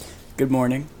Good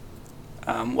morning.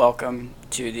 Welcome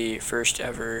to the first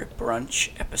ever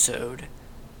brunch episode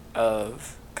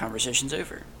of Conversations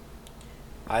Over.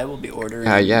 I will be ordering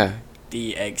Yeah.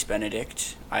 the eggs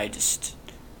Benedict. I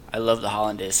love the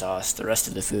hollandaise sauce. The rest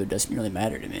of the food doesn't really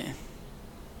matter to me.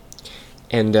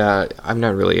 And I'm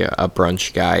not really a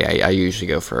brunch guy. I usually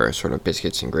go for a sort of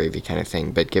biscuits and gravy kind of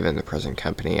thing, but given the present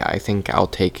company, I think I'll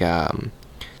take the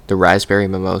raspberry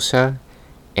mimosa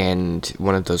and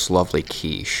one of those lovely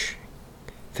quiche.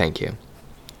 Thank you.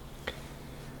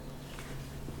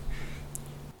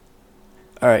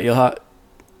 All right, you'll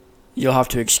have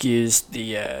to excuse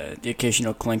the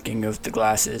occasional clinking of the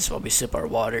glasses while we sip our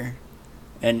water,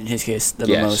 and in his case, the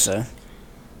Yes, mimosa.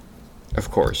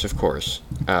 of course, of course.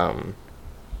 The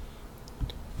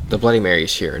Bloody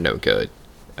Marys here are no good.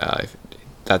 If-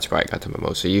 that's why I got the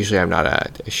mimosa. Usually I'm not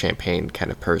a champagne kind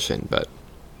of person, but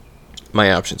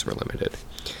my options were limited.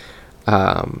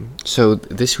 So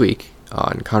this week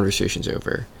on Conversations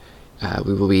Over,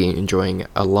 we will be enjoying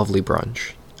a lovely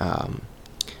brunch.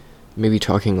 Maybe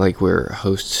talking like we're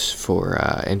hosts for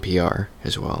NPR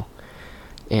as well.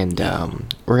 And Yeah.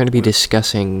 we're going to be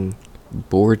discussing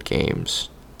board games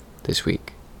this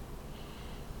week.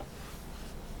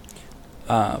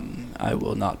 I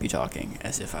will not be talking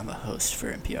as if I'm a host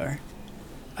for NPR.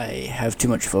 I have too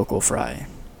much vocal fry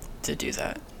to do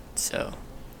that, so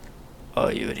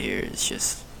all you would hear is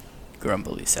just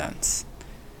grumbly sounds.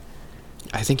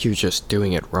 I think you're just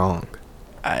doing it wrong.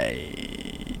 How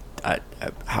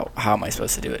am I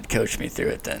supposed to do it? Coach me through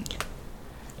it then.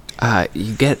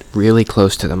 You get really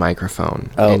close to the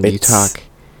microphone Oh, and you talk.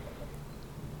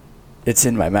 It's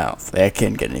in my mouth. I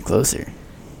can't get any closer.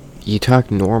 You talk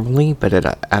normally, but at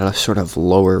a sort of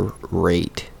lower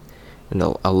rate and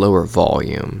a lower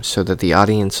volume, so that the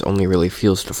audience only really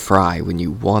feels the fry when you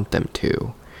want them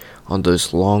to, on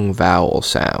those long vowel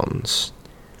sounds.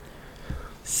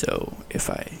 So if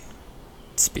I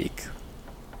speak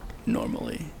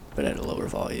normally but at a lower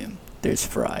volume, there's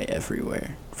fry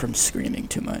everywhere from screaming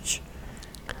too much.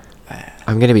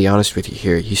 I'm gonna be honest with you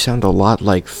here. You sound a lot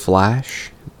like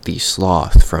Flash, the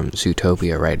sloth from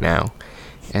Zootopia right now,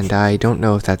 and I don't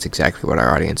know if that's exactly what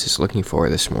our audience is looking for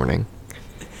this morning.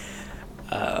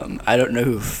 I don't know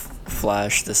who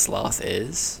Flash the Sloth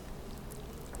is.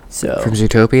 So From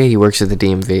Zootopia, he works at the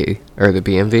DMV or the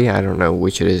BMV. I don't know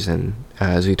which it is in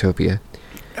Zootopia.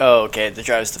 Oh, okay, that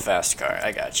drives the fast car.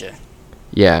 I gotcha.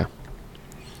 Yeah.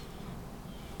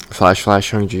 Flash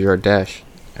Flash Hungry Yard Dash,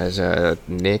 as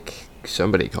Nick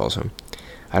somebody calls him.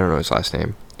 I don't know his last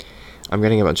name. I'm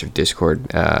getting a bunch of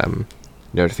Discord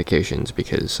notifications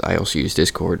because I also use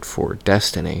Discord for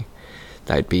Destiny.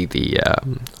 That'd be the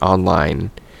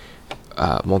online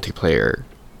multiplayer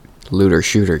looter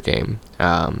shooter game.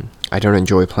 I don't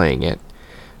enjoy playing it,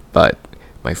 but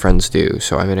my friends do,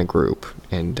 so I'm in a group,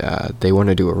 and they want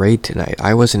to do a raid tonight.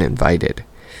 I wasn't invited,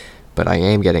 but I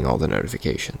am getting all the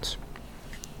notifications.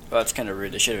 Well, that's kind of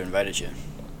rude. They should have invited you.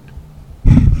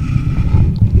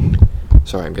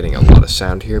 Sorry, I'm getting a lot of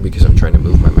sound here because I'm trying to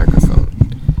move my microphone.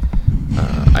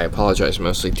 I apologize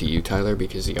mostly to you, Tyler,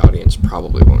 because the audience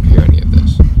probably won't hear any of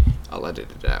this. I'll edit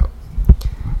it out.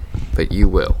 But you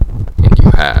will, and you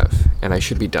have, and I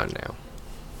should be done now.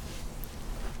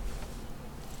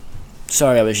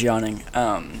 Sorry, I was yawning.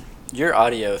 Your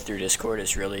audio through Discord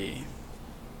is really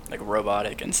like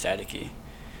robotic and staticky.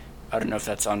 I don't know if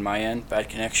that's on my end, bad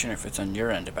connection, or if it's on your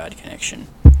end, a bad connection.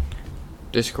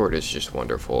 Discord is just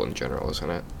wonderful in general, isn't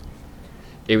it?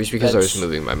 It was because I was That's-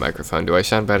 moving my microphone. Do I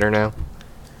sound better now?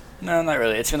 No, not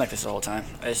really. It's been like this the whole time.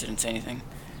 I just didn't say anything.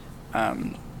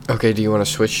 Okay, do you want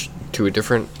to switch to a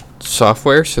different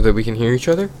software so that we can hear each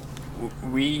other?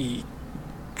 We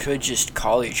could just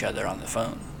call each other on the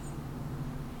phone.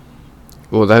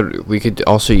 Well, that we could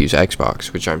also use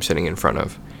Xbox, which I'm sitting in front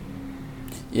of.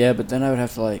 Yeah, but then I would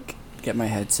have to like get my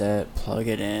headset, plug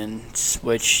it in,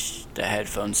 switch the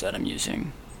headphones that I'm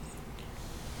using.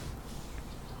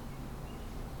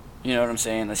 You know what I'm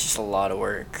saying? That's just a lot of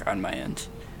work on my end.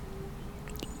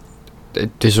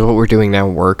 Does what we're doing now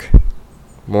work?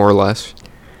 More or less?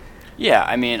 Yeah,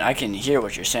 I mean, I can hear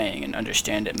what you're saying and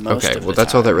understand it most Okay, of well, the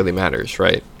that's all that time. really matters,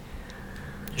 right?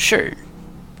 Sure.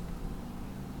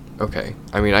 Okay.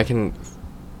 I mean, I can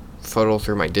fuddle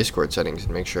through my Discord settings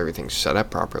and make sure everything's set up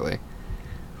properly.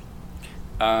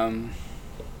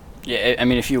 Yeah, I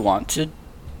mean, if you want to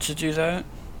do that,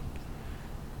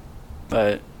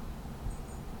 but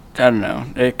I don't know.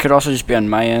 It could also just be on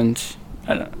my end.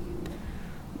 I don't.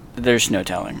 There's no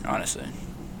telling, honestly.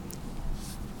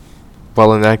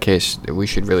 Well, in that case, we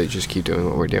should really just keep doing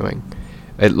what we're doing.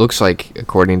 It looks like,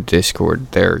 according to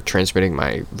Discord, they're transmitting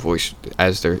my voice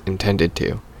as they're intended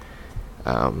to.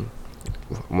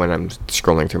 when I'm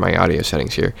scrolling through my audio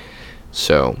settings here.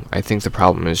 So I think the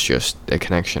problem is just a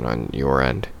connection on your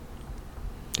end,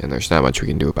 and there's not much we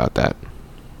can do about that.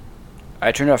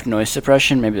 I turned off noise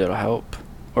suppression. Maybe that'll help.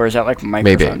 Or is that like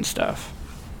microphone stuff?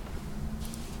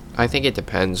 I think it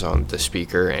depends on the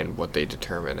speaker and what they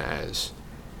determine as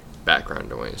background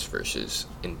noise versus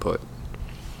input.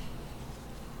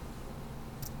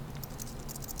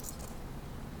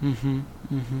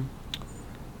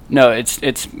 No,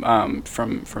 it's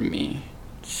from me.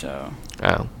 So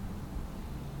Oh.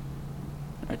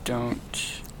 I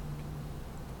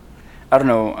don't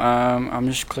know. I'm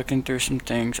just clicking through some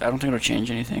things. I don't think it'll change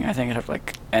anything. I think I'd have to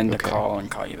like end the call and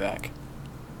call you back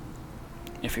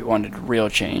if we wanted real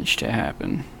change to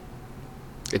happen.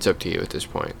 It's up to you at this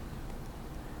point.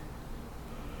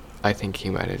 I think he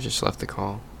might have just left the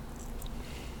call.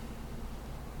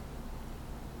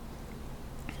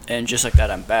 And just like that,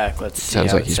 I'm back. Let's see.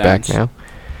 Sounds how like it he's sounds. back now.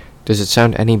 Does it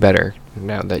sound any better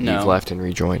now that No. you've left and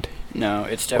rejoined? No,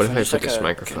 it's What definitely if I just put like this a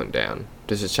microphone down?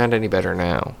 Does it sound any better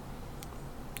now?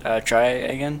 Try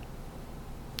again.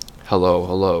 Hello,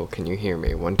 hello. Can you hear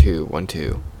me? 1 2 1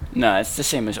 2. No, it's the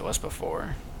same as it was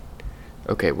before.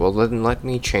 Okay, well then let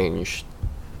me change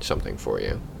something for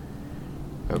you.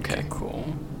 Okay.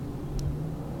 Cool.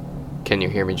 Can you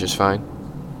hear me just fine?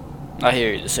 I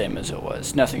hear you the same as it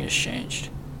was. Nothing has changed.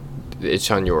 It's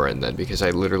on your end then, because I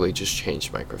literally just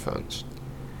changed microphones.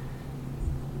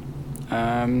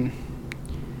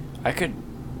 I could,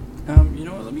 you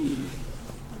know what? Let me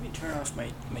turn off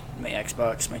my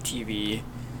Xbox, my TV.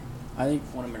 I think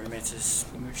one of my roommates is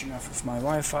mooching off of my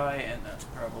Wi-Fi, and that's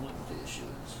probably what the issue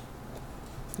is.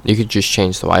 You could just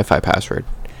change the Wi-Fi password.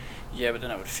 Yeah, but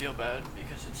then I would feel bad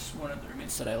because it's one of the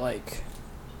roommates that I like.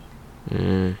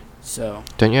 Mm. So.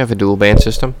 Don't you have a dual band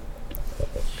system?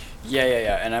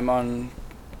 Yeah, and I'm on,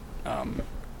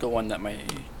 the one that my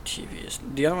TV is.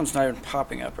 The other one's not even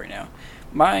popping up right now.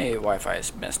 My Wi-Fi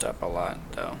is messed up a lot,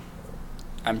 though.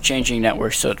 I'm changing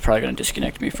networks, so it's probably going to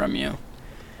disconnect me from you.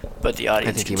 But the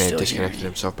audience I think can he may still have hear disconnected me.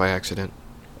 himself by accident.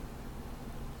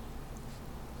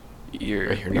 You're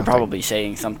nothing. probably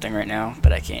saying something right now,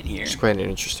 but I can't hear. It's quite an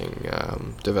interesting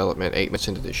development 8 minutes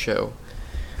into this show.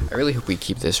 I really hope we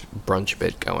keep this brunch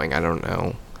bit going. I don't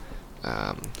know.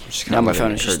 Just Now kind my of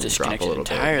phone letting is the just curtains drop a disconnected little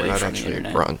bit. entirely We're not from the actually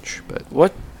internet. brunch, but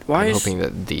What? Why I'm is... hoping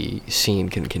that the scene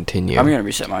can continue. I'm going to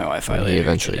reset my Wi-Fi when later he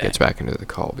eventually today. gets back into the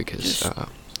call, because Just-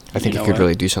 I think you it know could what?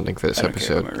 really do something for this I don't care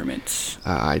episode. about my roommates.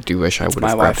 I do wish I would my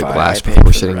have grabbed a Wi-Fi. glass I paid before for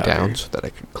the sitting router. down so that I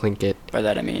could clink it By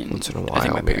that I mean... once in a I think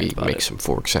while. my Maybe parents bought make it. some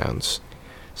fork sounds.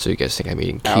 So you guys think I'm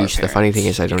eating Our quiche. The funny thing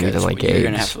parents, is I don't even because like you're eggs.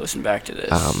 going to have to listen back to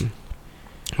this.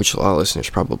 Which a lot of listeners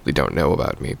probably don't know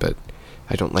about me, but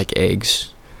I don't like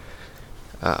eggs.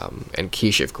 And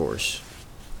quiche, of course,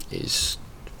 is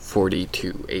 40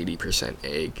 to 80%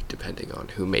 egg, depending on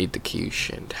who made the quiche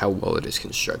and how well it is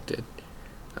constructed.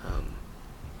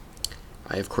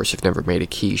 I, of course, have never made a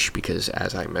quiche because,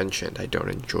 as I mentioned, I don't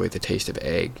enjoy the taste of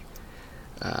egg.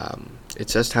 It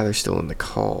says Tyler's still in the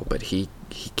call, but he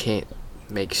can't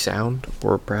make sound,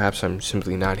 or perhaps I'm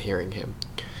simply not hearing him.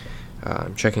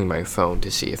 I'm checking my phone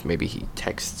to see if maybe he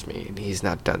texts me, and he's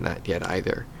not done that yet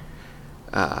either.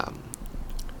 I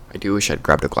do wish I'd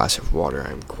grabbed a glass of water.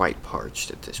 I'm quite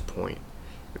parched at this point.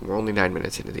 And we're only 9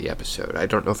 minutes into the episode. I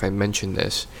don't know if I mentioned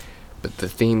this, but the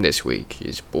theme this week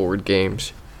is board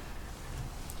games.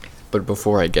 But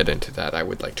before I get into that, I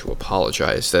would like to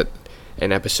apologize that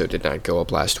an episode did not go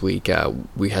up last week.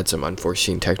 We had some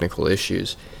unforeseen technical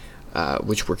issues,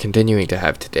 which we're continuing to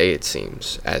have today, it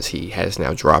seems, as he has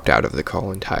now dropped out of the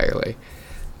call entirely.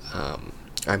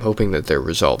 I'm hoping that they're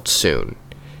resolved soon,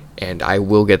 and I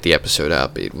will get the episode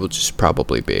up. It will just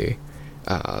probably be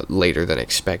later than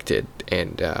expected,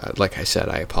 and like I said,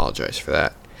 I apologize for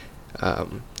that.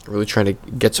 Really trying to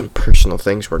get some personal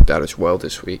things worked out as well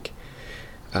this week.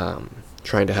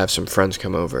 Trying to have some friends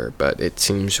come over, but it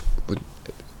seems with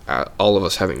all of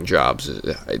us having jobs,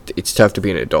 it's tough to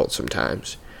be an adult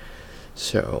sometimes.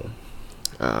 So,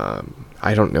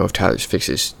 I don't know if Tyler's fixed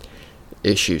his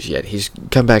issues yet. He's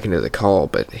come back into the call,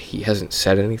 but he hasn't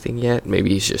said anything yet. Maybe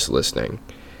he's just listening.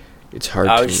 It's hard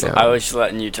to know. I was just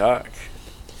letting you talk.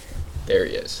 There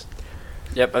he is.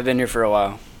 Yep, I've been here for a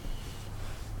while.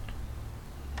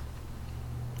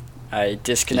 I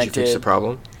disconnected. Did you fix the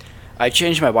problem? I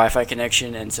changed my Wi-Fi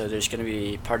connection, and so there's going to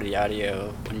be part of the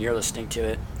audio when you're listening to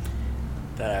it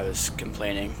that I was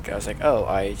complaining. I was like, oh,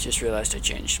 I just realized I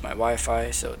changed my Wi-Fi,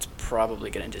 so it's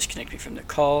probably going to disconnect me from the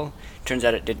call. Turns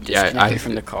out it did disconnect me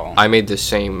from the call. I made the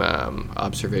same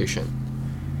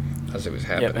observation as it was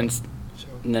happening. Yep,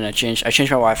 and then I changed my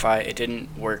Wi-Fi. It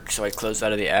didn't work, so I closed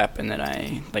out of the app, and then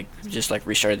I just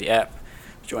restarted the app.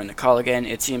 joined the call again.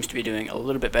 It seems to be doing a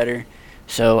little bit better,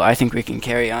 so I think we can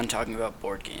carry on talking about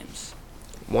board games.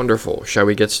 Wonderful. Shall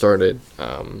we get started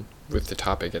with the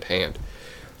topic at hand?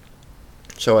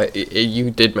 So you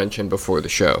did mention before the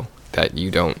show that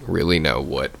you don't really know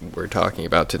what we're talking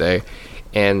about today.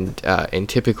 And in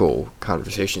typical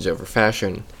conversations over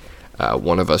fashion,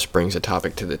 one of us brings a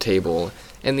topic to the table.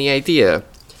 And the idea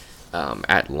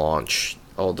at launch,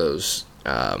 all those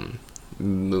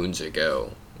moons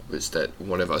ago, was that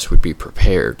one of us would be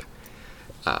prepared.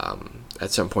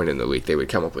 At some point in the week, they would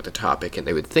come up with a topic and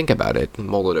they would think about it,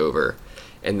 mull it over,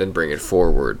 and then bring it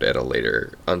forward at a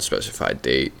later unspecified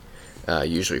date,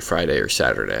 usually Friday or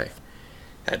Saturday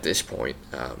at this point,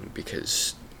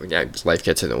 because life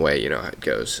gets in the way, you know how it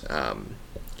goes.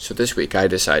 So this week I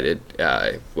decided,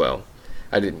 I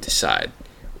didn't decide.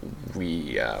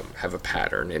 We have a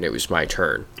pattern, and it was my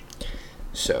turn.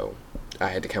 So I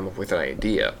had to come up with an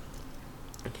idea.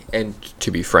 And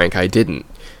to be frank, I didn't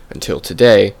until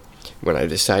today, when I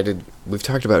decided. We've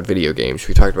talked about video games,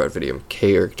 we talked about video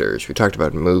characters, we talked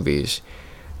about movies.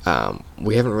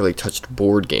 We haven't really touched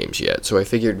board games yet, so I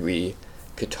figured we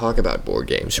could talk about board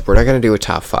games. We're not going to do a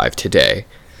top 5 today.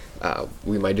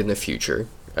 We might in the future.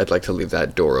 I'd like to leave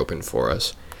that door open for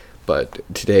us. But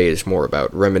today is more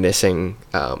about reminiscing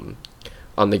on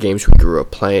the games we grew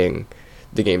up playing,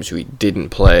 the games we didn't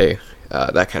play,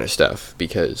 that kind of stuff,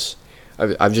 because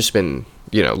I've just been,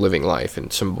 living life,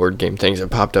 and some board game things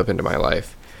have popped up into my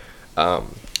life.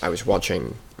 I was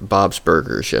watching Bob's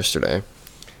Burgers yesterday,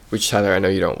 which, Tyler, I know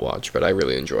you don't watch, but I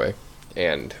really enjoy.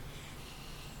 And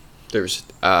there's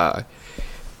a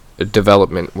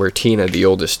development where Tina, the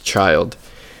oldest child,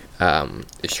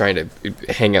 is trying to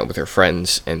hang out with her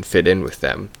friends and fit in with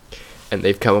them. And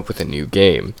they've come up with a new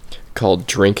game called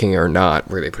Drinking or Not,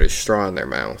 where they put a straw in their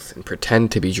mouth and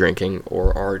pretend to be drinking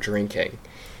or are drinking.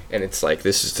 And it's like,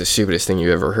 this is the stupidest thing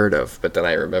you ever heard of. But then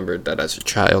I remembered that as a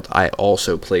child, I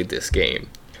also played this game.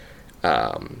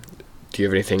 Do you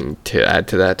have anything to add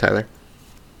to that, Tyler?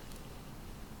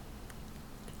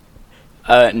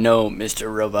 No,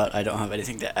 Mr. Robot, I don't have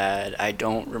anything to add. I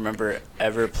don't remember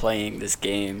ever playing this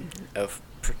game of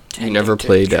pretending. You never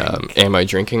played Am I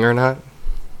Drinking or Not?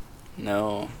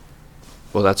 No.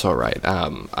 Well, that's all right.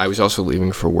 I was also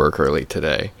leaving for work early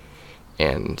today,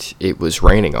 and it was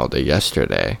raining all day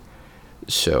yesterday,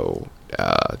 so,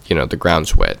 the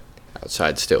ground's wet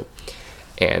outside still.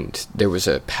 And there was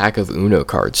a pack of Uno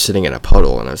cards sitting in a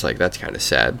puddle, and I was like, that's kind of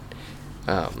sad.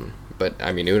 But,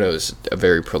 Uno is a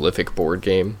very prolific board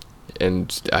game,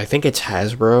 and I think it's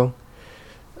Hasbro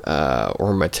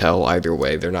or Mattel. Either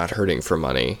way, they're not hurting for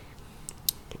money,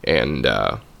 and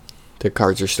the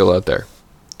cards are still out there.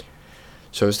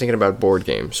 So I was thinking about board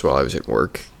games while I was at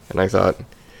work, and I thought,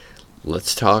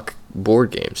 let's talk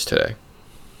board games today.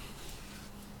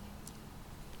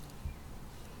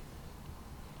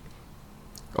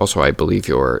 Also, I believe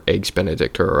your Eggs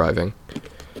Benedict are arriving.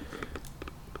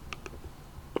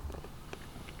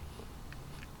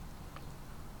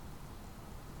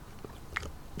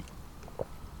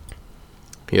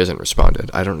 He hasn't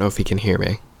responded. I don't know if he can hear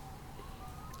me.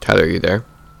 Tyler, are you there?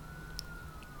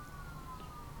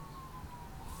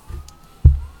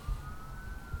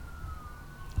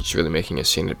 He's really making a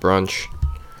scene at brunch.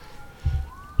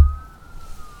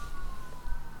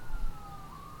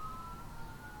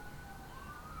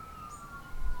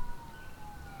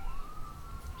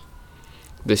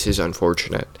 This is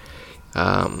unfortunate.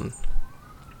 While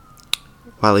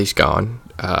he's gone,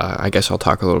 I guess I'll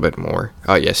talk a little bit more.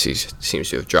 Oh, yes, he seems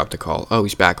to have dropped the call. Oh,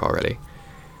 he's back already.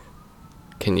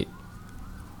 Can you...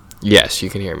 Yes, you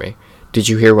can hear me. Did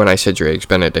you hear when I said your Eggs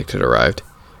Benedict had arrived?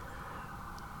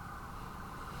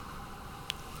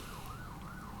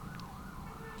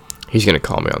 He's going to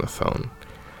call me on the phone.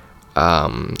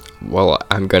 Well,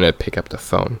 I'm going to pick up the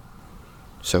phone.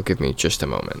 So give me just a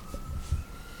moment.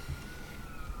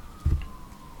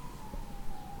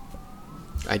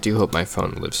 I do hope my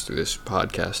phone lives through this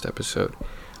podcast episode.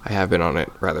 I have been on it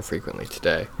rather frequently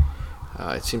today.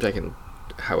 It seems I can,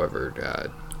 however,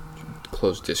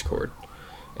 close Discord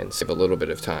and save a little bit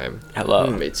of time. Hello.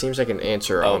 It seems I can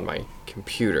answer on my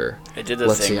computer. I did the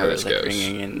Let's thing see how where this it was goes.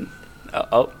 ringing in.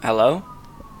 Hello?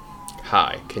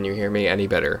 Hi, can you hear me any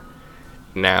better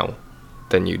now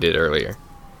than you did earlier?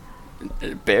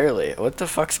 Barely. What the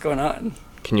fuck's going on?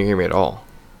 Can you hear me at all?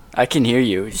 I can hear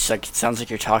you. It's like it sounds like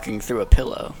you're talking through a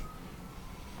pillow.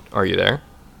 Are you there?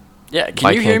 Yeah, can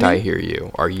Why you hear can't me? I hear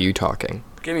you? Are you talking?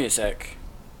 Give me a sec.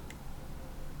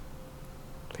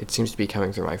 It seems to be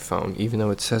coming through my phone, even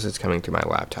though it says it's coming through my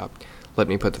laptop. Let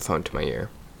me put the phone to my ear.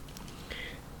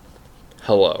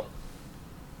 Hello.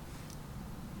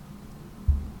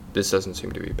 This doesn't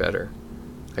seem to be better.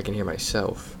 I can hear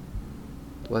myself.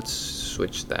 Let's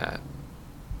switch that.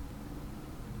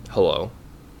 Hello?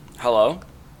 Hello?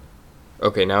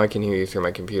 Okay, now I can hear you through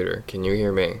my computer. Can you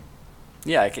hear me?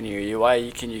 Yeah, I can hear you.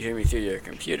 Why can you hear me through your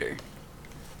computer?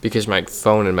 Because my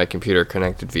phone and my computer are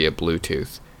connected via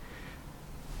Bluetooth.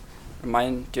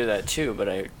 Mine do that too, but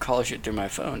I call shit through my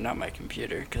phone, not my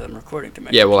computer, because I'm recording through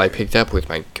my Yeah, computer. well, I picked up with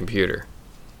my computer.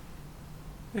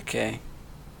 Okay.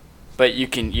 But you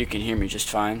can hear me just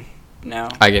fine now?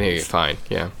 I can hear you fine,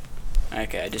 yeah.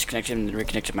 Okay, I disconnected and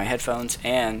reconnected my headphones,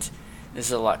 and this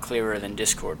is a lot clearer than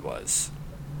Discord was.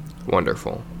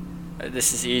 Wonderful.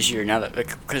 This is easier now that,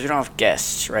 because we don't have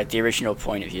guests, right? The original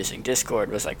point of using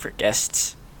Discord was like for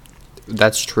guests.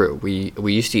 That's true. We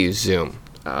used to use Zoom.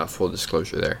 Full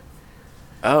disclosure there.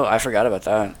 Oh, I forgot about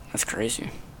that. That's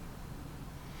crazy.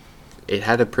 It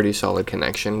had a pretty solid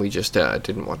connection. We just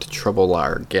didn't want to trouble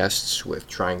our guests with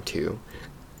trying to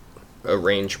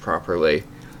arrange properly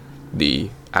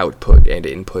the output and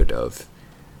input of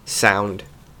sound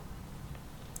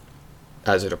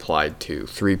as it applied to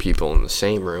 3 people in the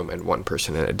same room and 1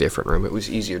 person in a different room. It was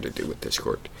easier to do with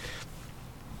Discord.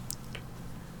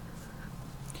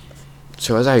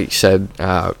 So as I said,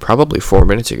 probably 4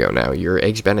 minutes ago now, your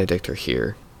Eggs Benedict are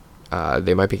here.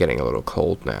 They might be getting a little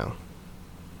cold now.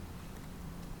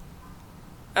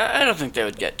 I don't think they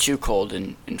would get too cold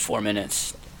in 4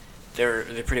 minutes. They're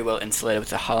pretty well insulated with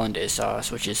the hollandaise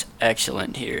sauce, which is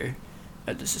excellent here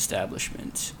at this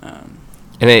establishment.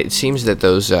 And it seems that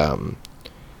those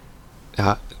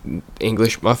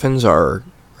English muffins are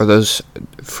those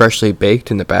freshly baked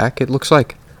in the back, it looks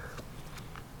like?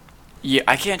 Yeah,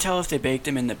 I can't tell if they bake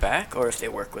them in the back or if they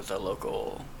work with a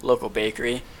local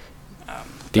bakery.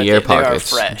 The air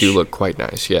pockets do look quite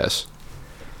nice, yes.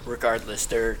 Regardless,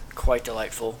 they're quite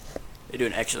delightful. They do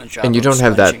an excellent job. And you don't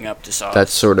have that that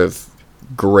sort of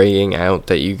graying out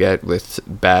that you get with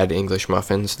bad English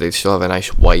muffins. They still have a nice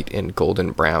white and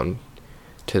golden brown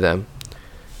to them.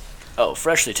 Oh,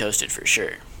 freshly toasted for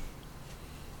sure.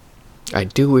 I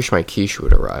do wish my quiche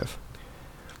would arrive.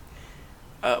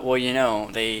 Well,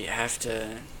 they have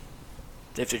to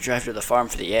drive to the farm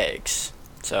for the eggs,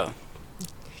 so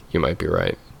You might be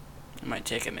right. it might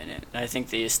take a minute. I think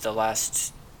they used the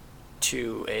last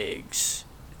 2 eggs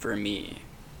for me,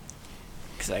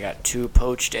 because I got 2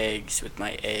 poached eggs with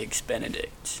my Eggs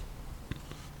Benedict.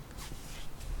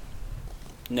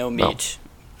 No meat,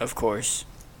 of course.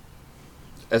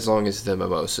 As long as the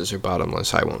mimosas are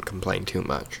bottomless, I won't complain too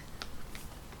much.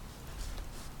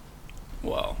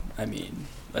 Well, I mean,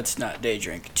 let's not day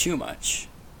drink too much.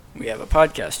 We have a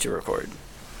podcast to record.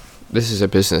 This is a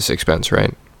business expense,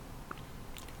 right?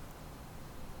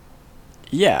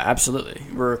 Yeah, absolutely.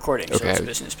 We're recording, so Okay. it's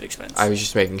business expense. I was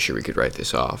just making sure we could write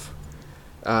this off.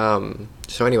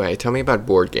 So anyway, tell me about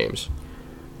board games.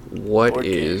 What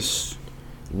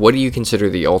do you consider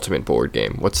the ultimate board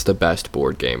game? What's the best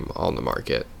board game on the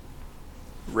market?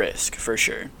 Risk, for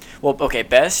sure. Well, okay,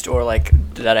 best or like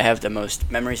that I have the most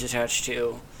memories attached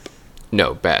to?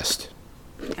 No, best.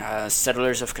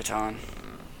 Settlers of Catan.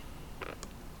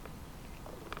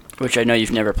 Which I know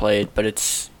you've never played, but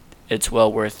it's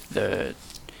well worth the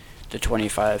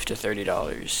 $25 to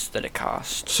 $30 that it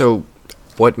costs. So,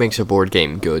 what makes a board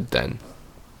game good then?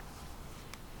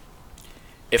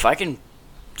 If I can,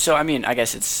 so I mean, I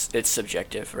guess it's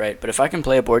subjective, right? But if I can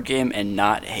play a board game and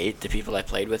not hate the people I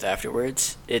played with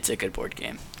afterwards, it's a good board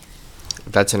game.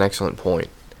 That's an excellent point.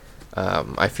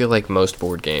 I feel like most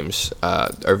board games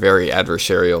are very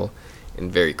adversarial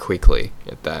and very quickly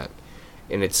at that.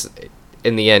 And it's,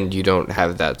 in the end, you don't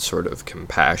have that sort of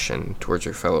compassion towards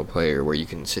your fellow player where you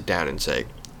can sit down and say,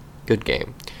 good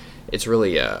game. It's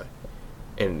really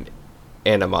an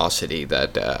animosity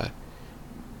that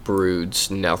broods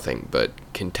nothing but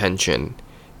contention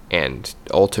and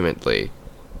ultimately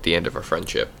the end of a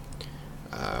friendship.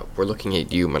 We're looking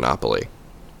at you, Monopoly.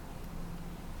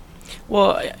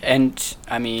 Well, and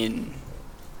I mean,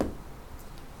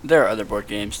 there are other board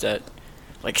games that,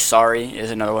 like Sorry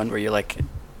is another one where you like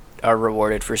are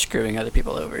rewarded for screwing other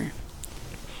people over.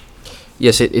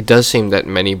 Yes, it does seem that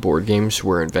many board games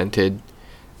were invented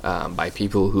by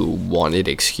people who wanted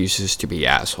excuses to be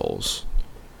assholes.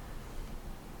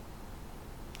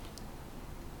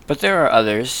 But there are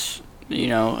others,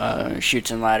 Chutes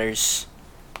and Ladders,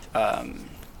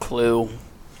 Clue,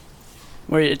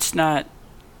 where it's not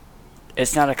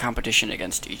a competition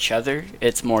against each other.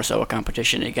 It's more so a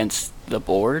competition against the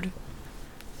board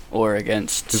or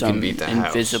against Who can some beat the house.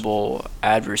 invisible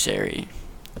adversary.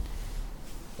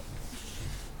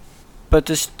 But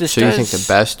this So you think the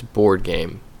best board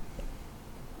game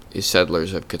is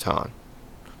Settlers of Catan?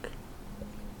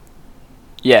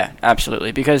 Yeah,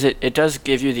 absolutely. Because it does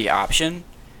give you the option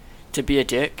to be a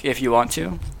dick if you want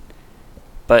to,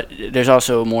 but there's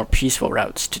also more peaceful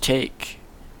routes to take.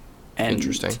 And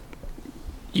Interesting.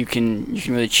 you can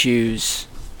really choose.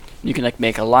 You can like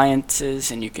make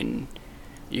alliances, and you can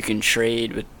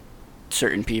trade with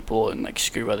certain people and like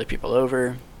screw other people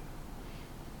over.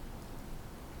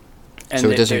 And So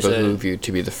it doesn't there's a behoove you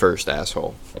to be the first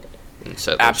asshole in Settlers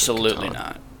of absolutely Catan.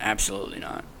 not, absolutely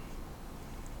not.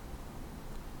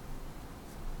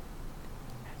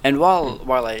 And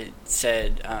while I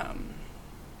said I'm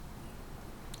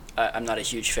not a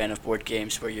huge fan of board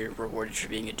games where you're rewarded for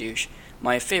being a douche,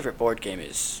 my favorite board game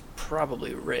is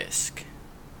probably Risk.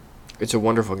 It's a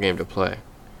wonderful game to play.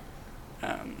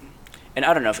 Um, and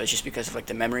I don't know if it's just because of like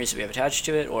the memories that we have attached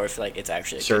to it, or if like it's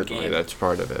actually a good Certainly, game. that's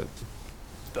part of it.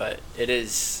 But it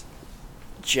is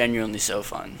genuinely so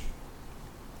fun.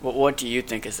 What do you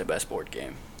think is the best board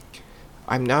game?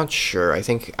 I'm not sure. I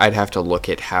think I'd have to look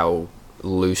at how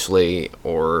loosely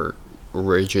or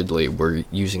rigidly we're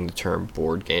using the term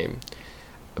board game.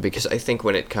 Because I think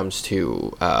when it comes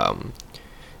to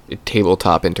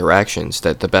tabletop interactions,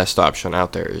 that the best option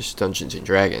out there is Dungeons and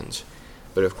Dragons.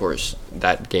 But of course,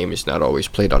 that game is not always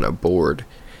played on a board.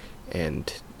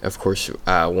 And of course,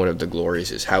 one of the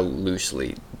glories is how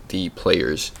loosely the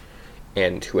players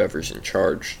and whoever's in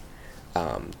charge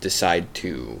decide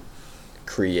to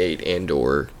create and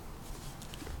or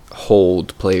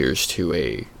hold players to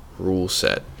a rule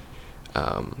set.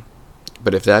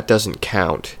 But if that doesn't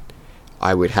count,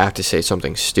 I would have to say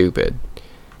something stupid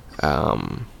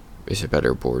is a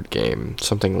better board game.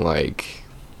 Something like,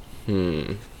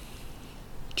 do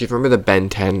you remember the Ben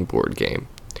 10 board game?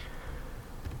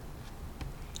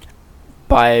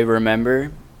 By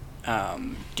remember,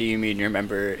 do you mean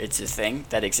remember it's a thing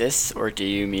that exists, or do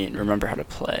you mean remember how to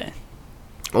play?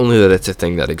 Only that it's a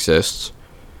thing that exists.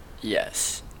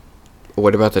 Yes.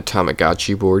 What about the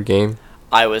Tamagotchi board game?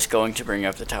 I was going to bring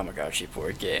up the Tamagotchi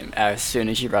board game as soon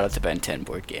as you brought up the Ben 10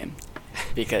 board game,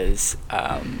 because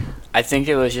I think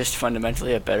it was just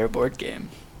fundamentally a better board game.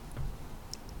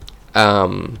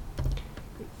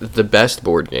 The best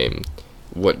board game,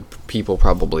 what people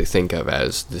probably think of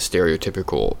as the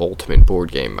stereotypical ultimate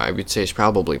board game, I would say is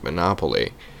probably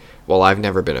Monopoly. While I've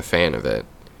never been a fan of it,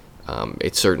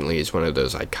 it certainly is one of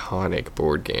those iconic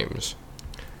board games.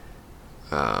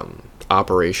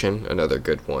 Operation, another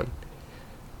good one.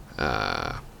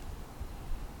 But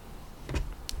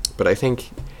I think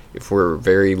if we're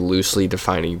very loosely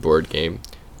defining board game,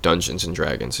 Dungeons and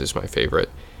Dragons is my favorite,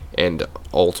 and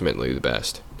ultimately the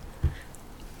best.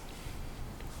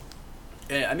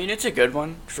 Yeah, I mean, it's a good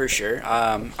one, for sure.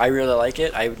 I really like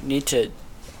it. I need to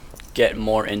get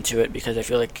more into it, because I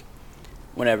feel like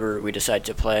whenever we decide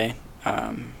to play,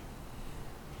 I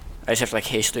just have to like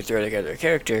hastily throw together a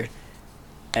character,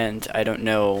 and I don't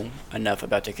know enough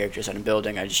about the characters that I'm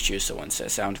building. I just choose the ones that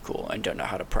sound cool and don't know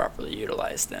how to properly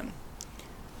utilize them.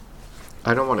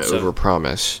 I don't want to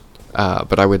overpromise,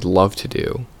 but I would love to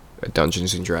do a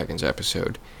Dungeons and Dragons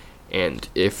episode. And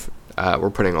if we're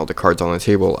putting all the cards on the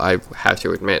table, I have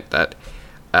to admit that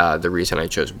the reason I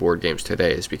chose board games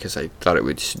today is because I thought it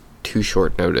was too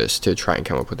short notice to try and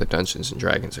come up with a Dungeons and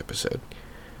Dragons episode.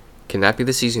 Can that be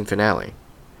the season finale?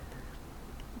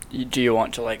 Do you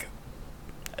want to like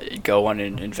go on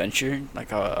an adventure,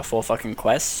 like a full fucking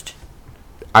quest?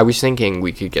 I was thinking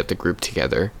we could get the group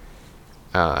together,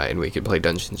 and we could play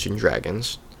Dungeons and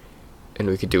Dragons, and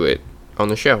we could do it on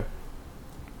the show.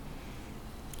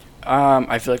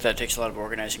 I feel like that takes a lot of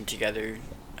organizing together,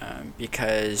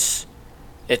 because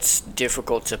it's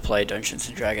difficult to play Dungeons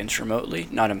and Dragons remotely.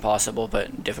 Not impossible,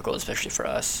 but difficult, especially for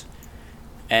us.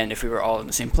 And if we were all in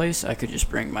the same place, I could just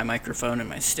bring my microphone and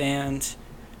my stand,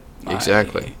 my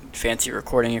Exactly. fancy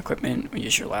recording equipment. We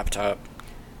use your laptop.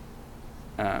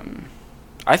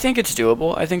 I think it's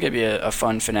doable. I think it'd be a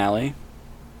fun finale.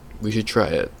 We should try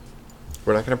it.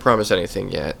 We're not going to promise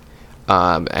anything yet.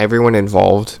 Everyone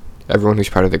involved, everyone who's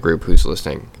part of the group who's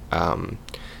listening,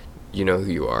 you know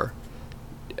who you are.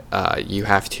 You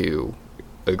have to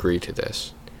agree to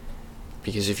this.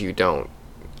 Because if you don't,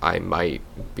 I might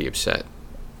be upset.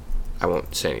 I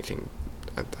won't say anything.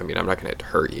 I mean, I'm not going to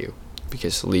hurt you.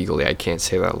 Because legally, I can't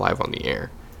say that live on the air.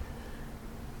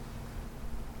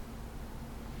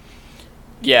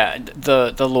 Yeah,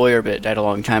 the lawyer bit died a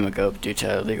long time ago due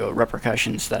to legal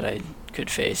repercussions that I could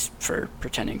face for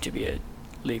pretending to be a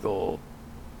legal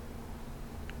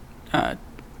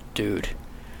dude.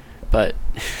 But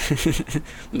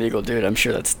legal dude, I'm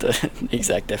sure that's the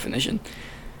exact definition.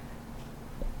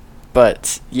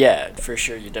 But yeah, for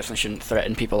sure, you definitely shouldn't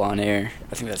threaten people on air.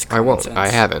 I think that's common I won't. sense. I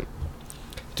haven't.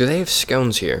 Do they have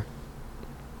scones here?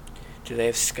 Do they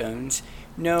have scones?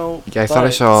 No. Yeah, I thought I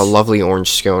saw a lovely orange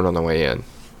scone on the way in.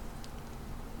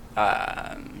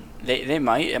 They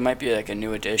might. It might be like a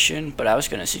new addition, but I was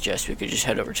gonna suggest we could just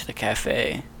head over to the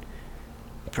cafe,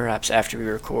 perhaps after we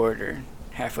record or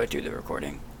halfway through the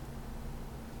recording.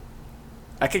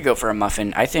 I could go for a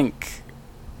muffin. I think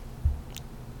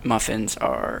muffins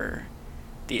are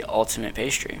the ultimate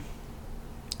pastry.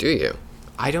 Do you?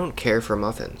 I don't care for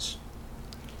muffins.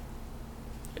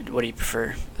 What do you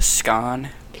prefer? A scone?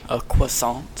 A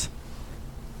croissant?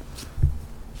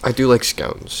 I do like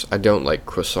scones. I don't like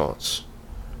croissants.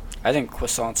 I think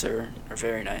croissants are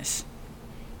very nice.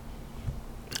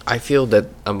 I feel that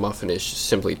a muffin is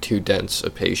simply too dense a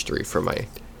pastry for my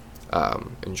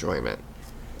enjoyment.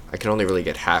 I can only really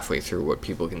get halfway through what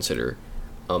people consider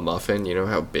a muffin. You know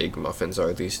how big muffins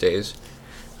are these days?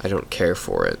 I don't care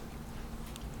for it.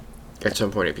 At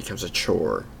some point it becomes a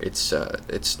chore. It's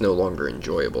no longer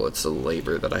enjoyable. It's a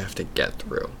labor that I have to get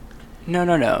through.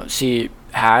 No. See,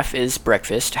 half is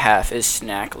breakfast, half is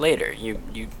snack later.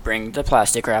 You bring the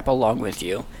plastic wrap along with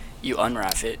you. You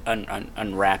unwrap it.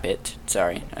 Unwrap it.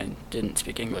 Sorry, I didn't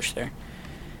speak English there.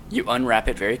 You unwrap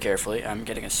it very carefully. I'm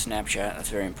getting a Snapchat. That's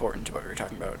very important to what we were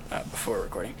talking about before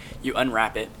recording. You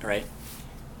unwrap it, right?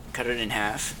 Cut it in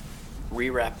half.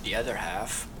 Rewrap the other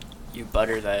half. You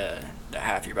butter the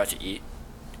half you're about to eat.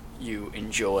 You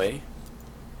enjoy.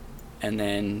 And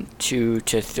then 2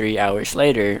 to 3 hours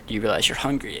later, you realize you're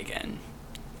hungry again.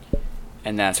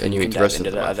 And that's when you can dive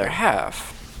into the other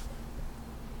half.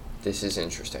 This is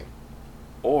interesting.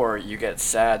 Or you get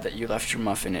sad that you left your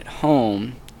muffin at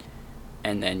home,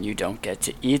 and then you don't get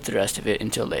to eat the rest of it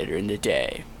until later in the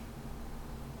day.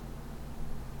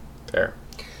 Fair.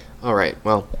 All right,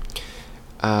 well,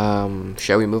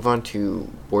 shall we move on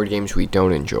to board games we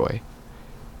don't enjoy?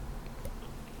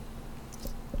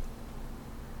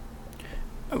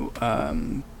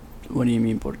 What do you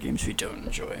mean board games we don't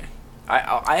enjoy?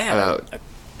 I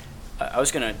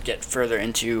was gonna get further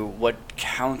into what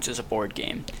counts as a board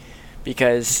game,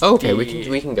 because okay,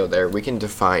 we can go there. We can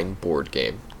define board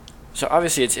game. So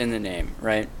obviously it's in the name,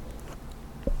 right?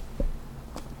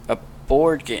 A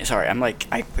board game. Sorry,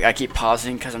 I keep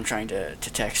pausing because I'm trying to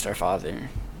text our father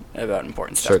about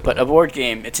important stuff. Certainly. But a board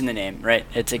game, it's in the name, right?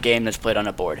 It's a game that's played on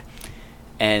a board,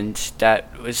 and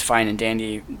that was fine and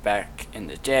dandy back in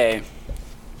the day.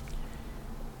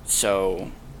 So,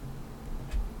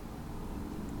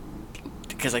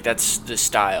 because that's the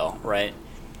style, right?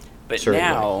 But Certainly.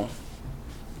 now,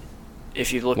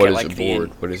 if you look what at is a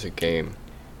board? What is a game?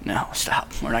 No,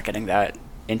 stop. We're not getting that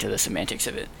into the semantics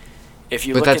of it. If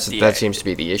you But look at that seems to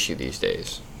be the issue these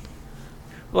days.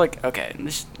 Okay,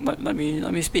 let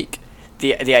me speak.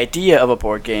 The idea of a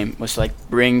board game was to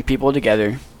bring people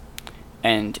together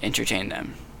and entertain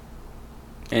them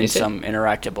in some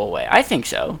interactable way. I think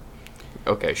so.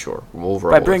 Okay, sure. We'll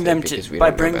roll By bring them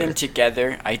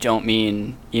together, I don't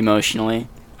mean emotionally.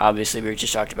 Obviously, we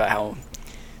just talked about how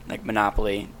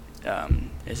Monopoly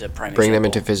is a prime bring example. them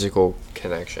into physical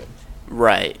connection.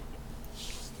 Right.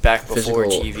 Back before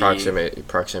physical TV.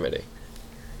 proximity.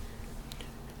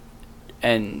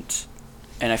 And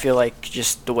I feel like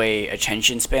just the way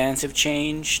attention spans have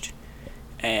changed,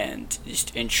 and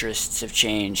just interests have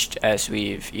changed as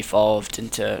we've evolved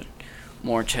into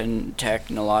more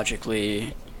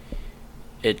technologically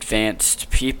advanced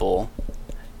people.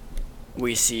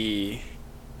 We see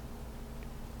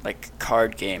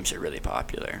card games are really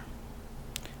popular,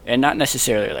 and not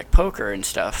necessarily poker and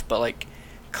stuff, but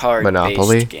card-based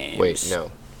Monopoly? games. Wait,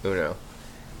 no.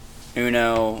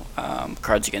 Uno,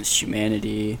 Cards Against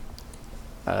Humanity,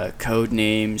 Code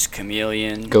Names,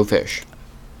 Chameleon. Go Fish.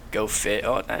 Go Fit.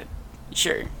 Oh,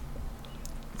 sure.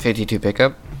 52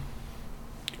 Pickup.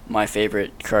 My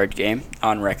favorite card game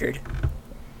on record.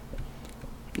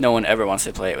 No one ever wants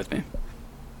to play it with me.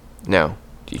 No,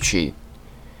 you cheat.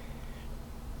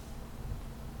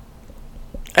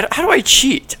 How do I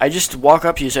cheat? I just walk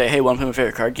up to you and say, hey, want to play my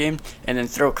favorite card game? And then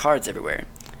throw cards everywhere.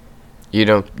 You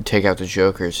don't take out the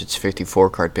jokers. It's 54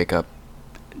 card pickup.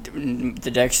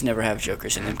 The decks never have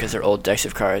jokers in them because they're old decks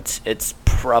of cards. It's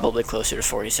probably closer to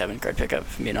 47 card pickup,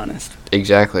 if I'm being honest.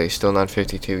 Exactly. Still not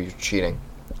 52. You're cheating.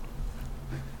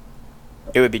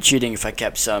 It would be cheating if I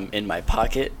kept some in my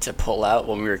pocket to pull out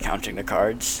when we were counting the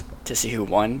cards to see who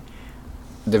won.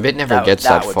 The vid never gets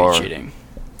that far. That would be cheating.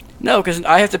 No, because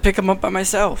I have to pick them up by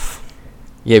myself.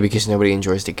 Yeah, because nobody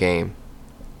enjoys the game.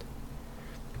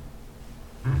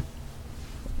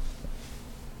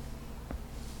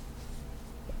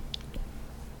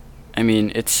 I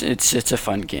mean, it's a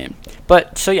fun game.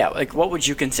 But, so yeah, what would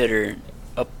you consider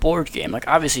a board game?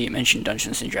 Obviously you mentioned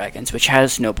Dungeons & Dragons, which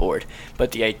has no board.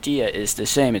 But the idea is the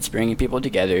same. It's bringing people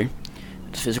together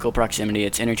the physical proximity.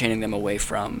 It's entertaining them away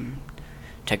from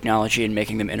technology and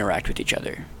making them interact with each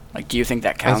other. Like, do you think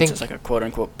that counts as like a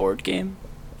quote-unquote board game?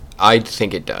 I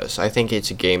think it does. I think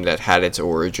it's a game that had its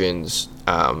origins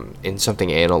in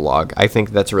something analog. I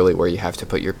think that's really where you have to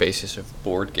put your basis of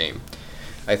board game.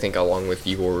 I think along with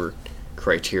your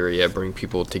criteria, bring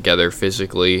people together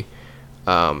physically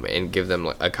and give them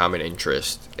a common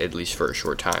interest, at least for a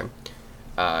short time.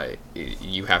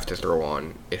 You have to throw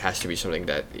on, it has to be something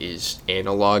that is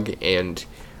analog, and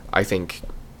I think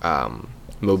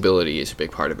mobility is a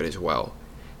big part of it as well.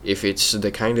 If it's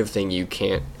the kind of thing you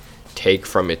can't take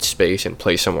from its space and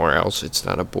play somewhere else, it's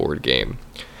not a board game.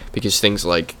 Because things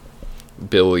like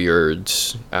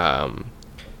billiards,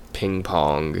 ping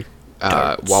pong,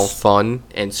 while fun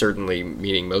and certainly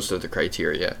meeting most of the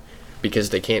criteria, because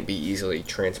they can't be easily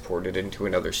transported into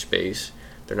another space,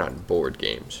 they're not board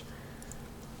games.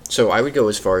 So I would go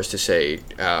as far as to say,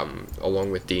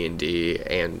 along with D&D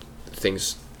and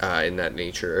things in that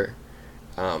nature,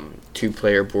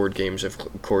 two-player board games, of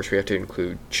course we have to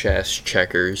include chess,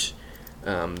 checkers,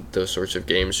 those sorts of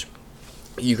games.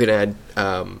 You could add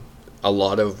a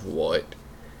lot of what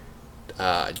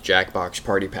Jackbox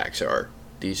party packs are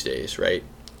these days, right?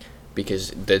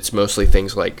 Because that's mostly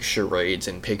things like charades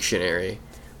and Pictionary,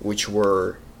 which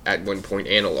were at one point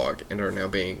analog and are now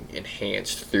being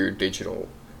enhanced through digital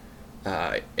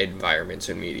environments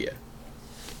and media.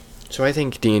 So I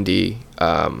think D&D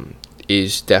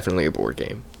is definitely a board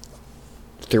game,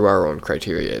 through our own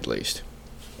criteria at least.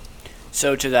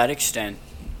 So to that extent,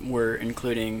 we're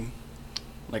including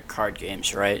like card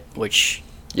games, right? Which,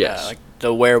 yes, like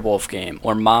the Werewolf game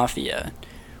or Mafia,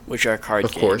 which are card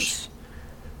games. Of course.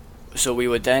 So we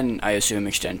would then, I assume,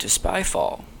 extend to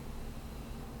Spyfall.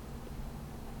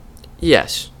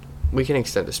 Yes, we can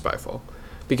extend to Spyfall.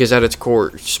 Because at its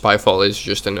core, Spyfall is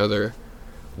just another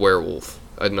werewolf,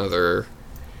 another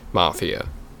Mafia.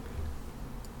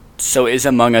 So is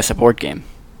Among Us a board game?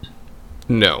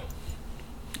 No.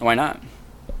 Why not?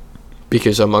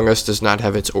 Because Among Us does not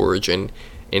have its origin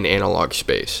in analog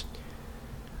space.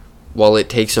 While it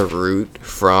takes a root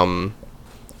from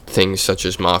things such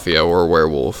as Mafia or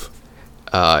Werewolf,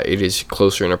 it is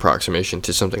closer in approximation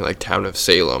to something like Town of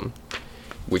Salem,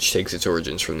 which takes its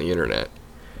origins from the internet.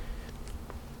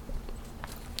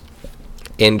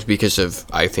 And because of,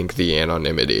 I think, the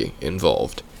anonymity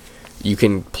involved. You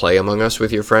can play Among Us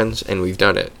with your friends, and we've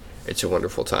done it. It's a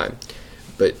wonderful time.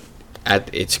 But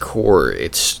at its core,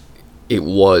 it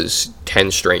was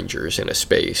 10 strangers in a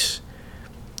space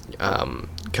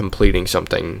completing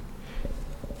something.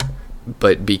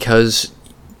 But because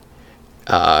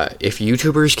if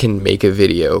YouTubers can make a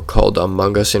video called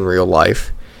Among Us in real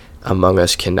life, Among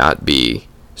Us cannot be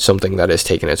something that has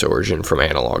taken its origin from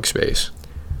analog space.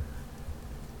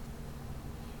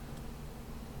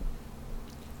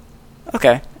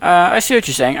 Okay, I see what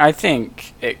you're saying. I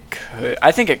think it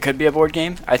could be a board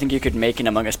game. I think you could make an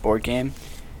Among Us board game,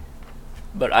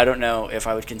 but I don't know if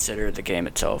I would consider the game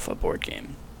itself a board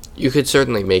game. You could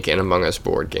certainly make an Among Us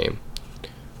board game,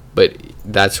 but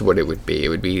that's what it would be. It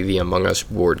would be the Among Us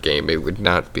board game. It would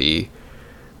not be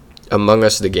Among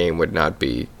Us the game. Would not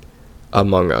be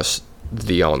Among Us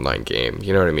the online game.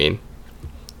 You know what I mean?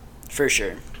 For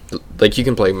sure. Like, you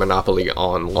can play Monopoly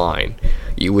online.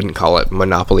 You wouldn't call it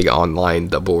Monopoly Online,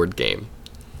 the board game.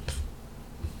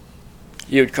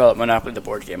 You would call it Monopoly the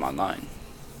board game online.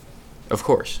 Of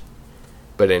course.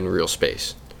 But in real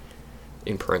space.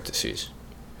 In parentheses.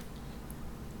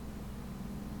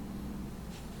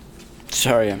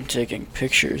 Sorry, I'm taking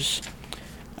pictures.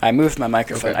 I moved my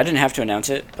microphone. Okay. I didn't have to announce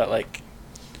it, but, like,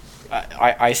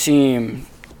 I seem,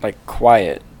 like,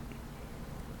 quiet.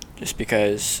 Just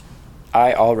because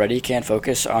I already can't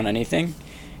focus on anything,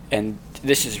 and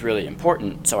this is really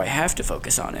important, so I have to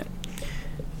focus on it.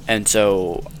 And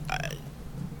so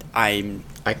I'm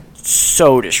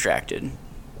so distracted.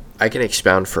 I can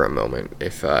expound for a moment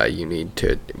if you need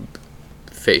to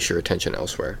face your attention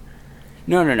elsewhere.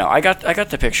 No. I got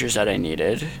the pictures that I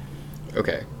needed.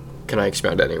 Okay. Can I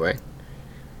expound anyway?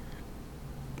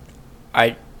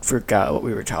 I forgot what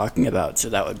we were talking about, so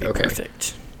that would be okay.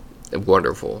 Perfect.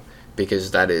 Wonderful.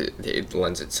 Because it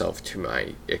lends itself to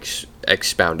my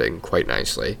expounding quite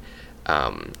nicely,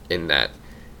 in that,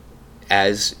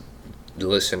 as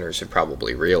listeners have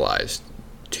probably realized,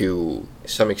 to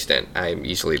some extent I'm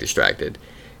easily distracted,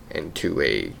 and to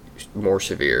a more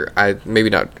severe, maybe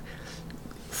not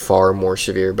far more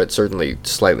severe, but certainly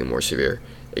slightly more severe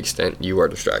extent, you are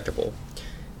distractible.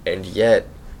 And yet,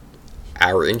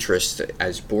 our interests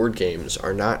as board games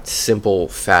are not simple,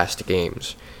 fast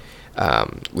games.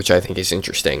 Which I think is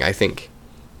interesting. I think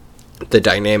the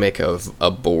dynamic of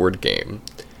a board game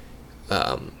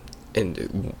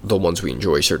and the ones we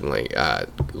enjoy certainly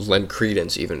lend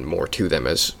credence even more to them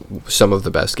as some of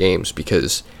the best games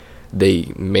because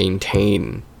they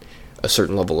maintain a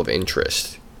certain level of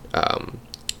interest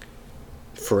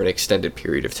for an extended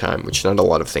period of time, which not a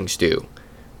lot of things do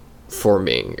for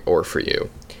me or for you.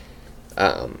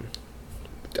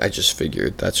 I just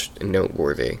figured that's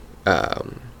noteworthy.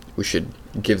 We should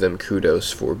give them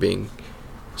kudos for being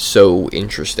so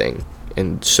interesting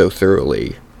and so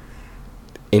thoroughly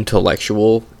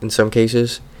intellectual in some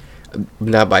cases.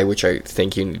 Not by which I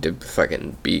think you need to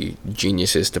fucking be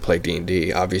geniuses to play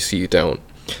D&D. Obviously you don't.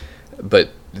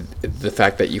 But the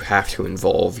fact that you have to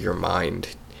involve your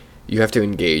mind, you have to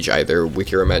engage either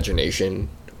with your imagination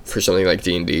for something like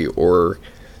D&D or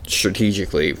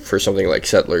strategically for something like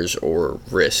Settlers or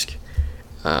Risk.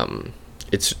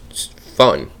 It's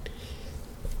fun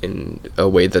in a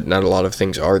way that not a lot of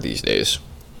things are these days.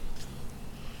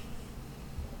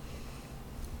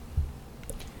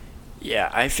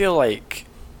 Yeah, I feel like,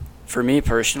 for me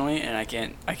personally, and I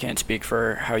can't speak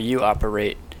for how you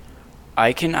operate,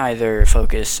 I can either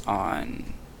focus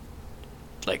on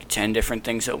like 10 different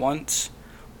things at once,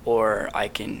 or I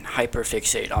can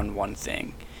hyperfixate on one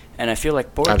thing. And I feel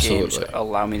like board games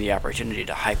allow me the opportunity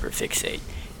to hyperfixate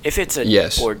if it's a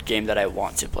board game that I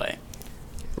want to play.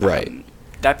 Right.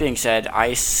 That being said,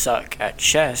 I suck at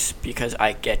chess because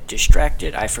I get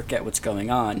distracted, I forget what's going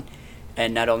on,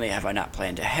 and not only have I not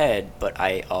planned ahead, but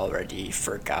I already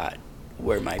forgot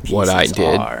where my pieces what I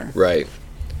did. Are. Right.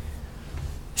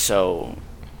 So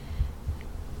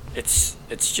it's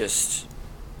just,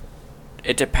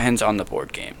 it depends on the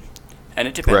board game, and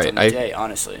it depends on the day,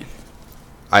 honestly.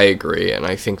 I agree, and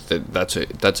I think that's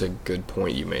a good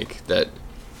point you make, that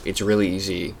it's really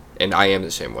easy, and I am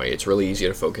the same way, it's really easy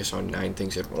to focus on 9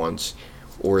 things at once,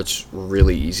 or it's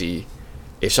really easy,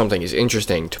 if something is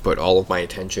interesting, to put all of my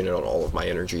attention and all of my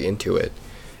energy into it.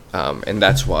 And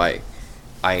that's why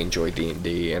I enjoy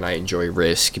D&D and I enjoy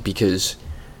Risk, because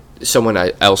someone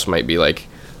else might be like,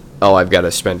 oh, I've got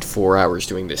to spend 4 hours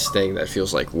doing this thing that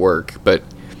feels like work, but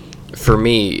for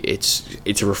me,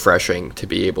 it's refreshing to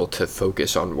be able to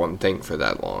focus on one thing for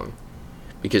that long,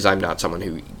 because I'm not someone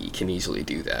who can easily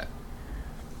do that.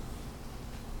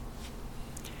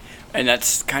 And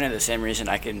that's kind of the same reason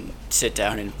I can sit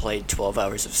down and play 12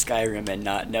 hours of Skyrim and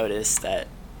not notice that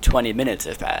 20 minutes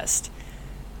have passed.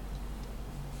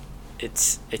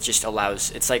 It just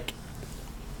allows, it's like,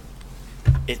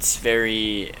 it's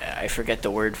very, I forget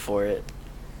the word for it.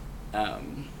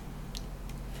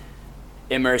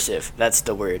 Immersive, that's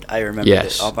the word. I remember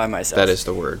it all by myself. That is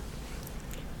the word.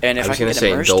 And if I was going to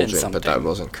say indulgent, but that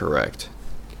wasn't correct.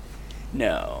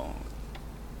 No,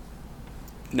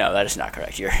 that is not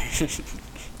correct. You're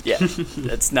yeah,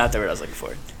 that's not the word I was looking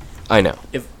for. I know.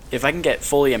 If I can get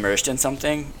fully immersed in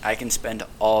something, I can spend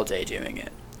all day doing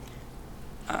it.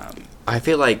 I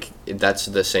feel like that's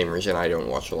the same reason I don't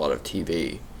watch a lot of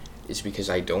TV, is because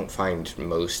I don't find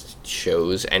most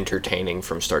shows entertaining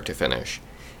from start to finish.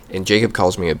 And Jacob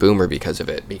calls me a boomer because of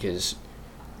it, because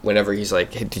whenever he's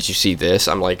like, hey, did you see this?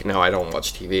 I'm like, no, I don't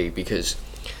watch TV, because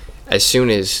as soon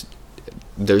as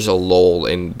there's a lull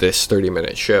in this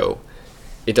 30-minute show,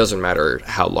 it doesn't matter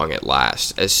how long it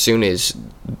lasts. As soon as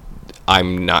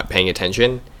I'm not paying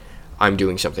attention, I'm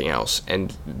doing something else.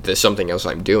 And the something else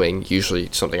I'm doing, usually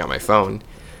something on my phone,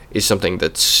 is something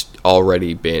that's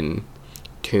already been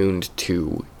tuned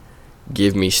to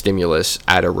give me stimulus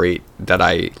at a rate that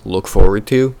I look forward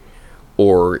to,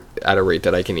 or at a rate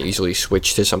that I can easily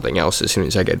switch to something else as soon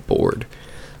as I get bored.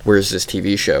 Whereas this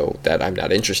TV show that I'm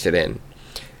not interested in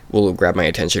will grab my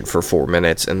attention for 4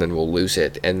 minutes and then we'll lose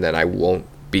it, and then I won't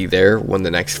be there when the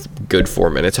next good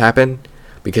 4 minutes happen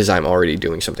because I'm already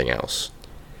doing something else.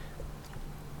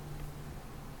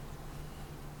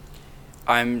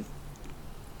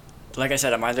 Like I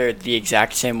said, I'm either the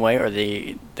exact same way or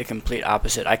the complete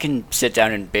opposite. I can sit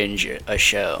down and binge a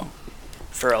show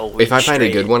for a week. If I find a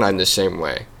good one, I'm the same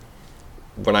way.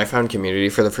 When I found Community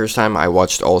for the first time, I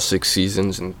watched all 6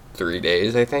 seasons in 3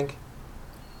 days, I think.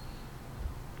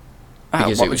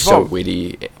 Because it was so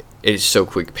witty, it is so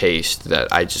quick-paced that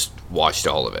I just watched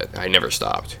all of it. I never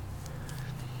stopped.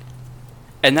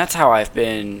 And that's how I've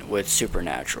been with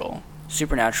Supernatural.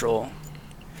 Supernatural,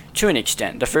 to an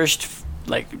extent. The first,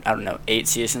 8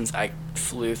 seasons I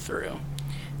flew through.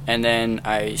 And then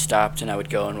I stopped and I would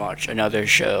go and watch another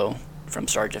show from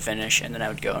start to finish, and then I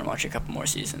would go and watch a couple more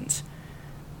seasons.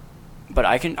 But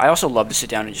I also love to sit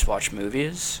down and just watch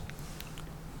movies,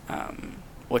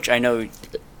 which I know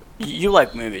you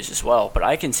like movies as well, but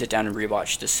I can sit down and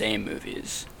rewatch the same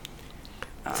movies.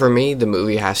 For me, the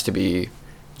movie has to be,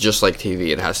 just like TV,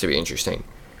 it has to be interesting.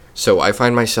 So I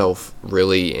find myself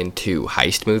really into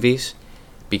heist movies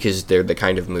because they're the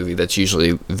kind of movie that's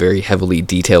usually very heavily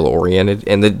detail oriented,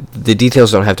 and the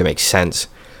details don't have to make sense,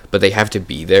 but they have to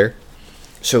be there.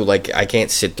 So like I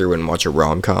can't sit through and watch a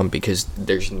rom-com because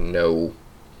there's no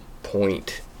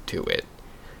point to it.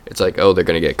 It's like, oh, they're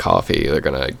going to get coffee, they're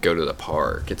going to go to the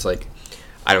park. It's like,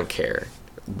 I don't care.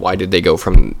 Why did they go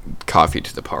from coffee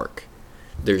to the park?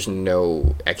 There's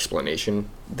no explanation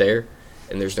there,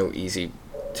 and there's no easy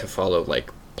to follow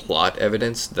like plot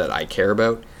evidence that I care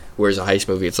about. Whereas a heist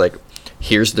movie, it's like,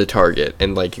 here's the target,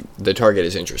 and like the target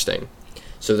is interesting.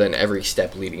 So then every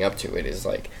step leading up to it is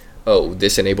like, oh,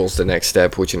 this enables the next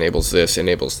step, which enables this,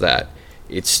 enables that.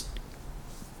 It's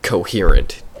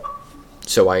coherent.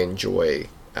 So I enjoy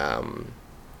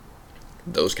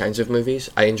those kinds of movies.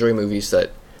 I enjoy movies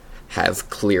that have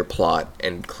clear plot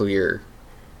and clear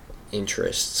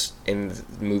interests in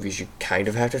movies you kind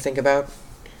of have to think about,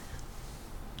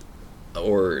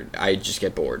 or I just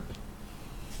get bored.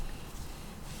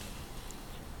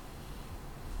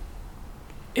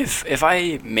 If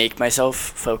I make myself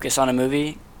focus on a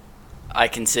movie, I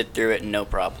can sit through it no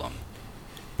problem.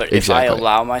 But if I Exactly.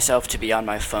 allow myself to be on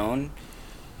my phone,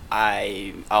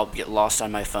 I'll get lost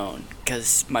on my phone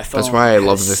because my phone That's why I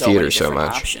love has the so many theater so different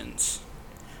much. options.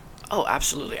 Oh,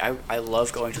 absolutely. I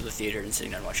love going to the theater and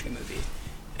sitting down and watching a movie.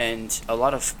 And a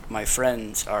lot of my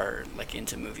friends are like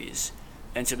into movies.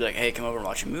 And so be like, hey, come over and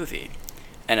watch a movie.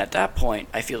 And at that point,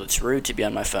 I feel it's rude to be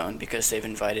on my phone because they've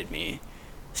invited me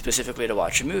specifically to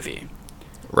watch a movie.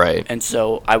 Right. And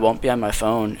so I won't be on my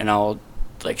phone and I'll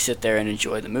like sit there and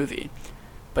enjoy the movie.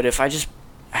 But if I just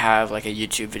have like a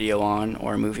YouTube video on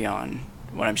or a movie on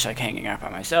when I'm just like hanging out by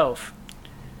myself,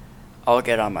 I'll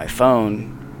get on my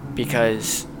phone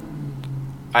because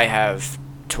I have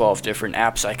 12 different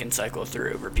apps I can cycle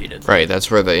through repeatedly. Right, that's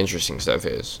where the interesting stuff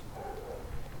is.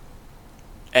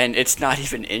 And it's not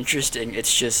even interesting,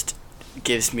 it's just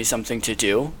gives me something to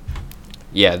do.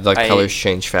 Yeah, the I- colors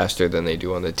change faster than they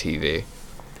do on the TV.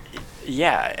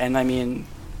 Yeah, and I mean,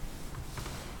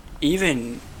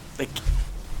 even like,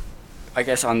 I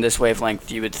guess on this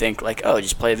wavelength, you would think like, oh,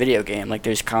 just play a video game. Like,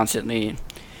 there's constantly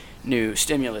new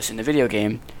stimulus in the video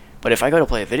game. But if I go to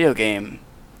play a video game,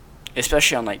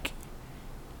 especially on like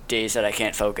days that I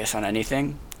can't focus on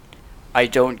anything, I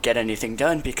don't get anything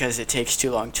done because it takes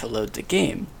too long to load the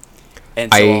game.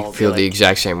 And so I I'll feel be the like,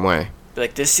 exact same way.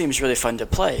 this seems really fun to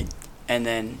play, and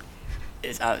then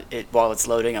while it's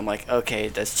loading, I'm like, okay,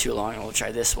 that's too long. I'll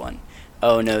try this one.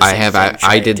 Oh no, same thing, try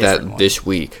I a did different that one. this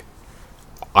week.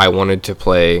 I wanted to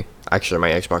play. Actually,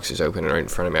 my Xbox is open right in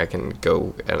front of me. I can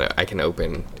go and I can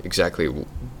open exactly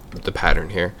the pattern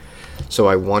here. So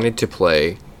I wanted to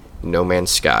play No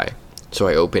Man's Sky. So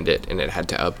I opened it and it had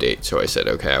to update. So I said,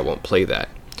 okay, I won't play that.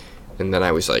 And then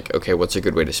I was like, okay, what's a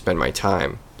good way to spend my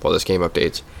time while this game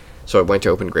updates? So I went to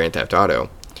open Grand Theft Auto,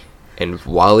 and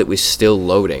while it was still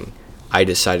loading, I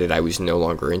decided I was no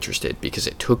longer interested because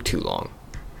it took too long.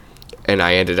 And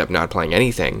I ended up not playing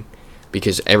anything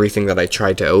because everything that I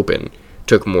tried to open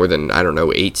took more than, I don't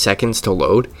know, 8 seconds to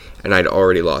load, and I'd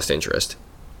already lost interest.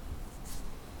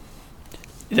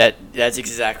 That's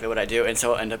exactly what I do, and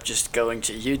so I'll end up just going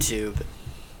to YouTube.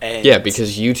 And Yeah,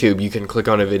 because YouTube, you can click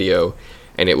on a video,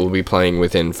 and it will be playing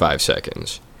within 5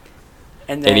 seconds.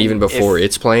 and And even if- before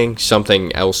it's playing,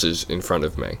 something else is in front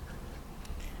of me.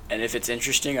 and if it's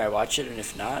interesting, I watch it, and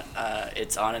if not,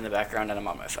 it's on in the background, and I'm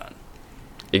on my phone.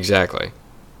 Exactly.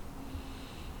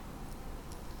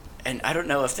 And I don't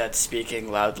know if that's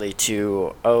speaking loudly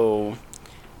to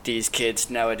these kids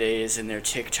nowadays and their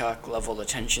TikTok level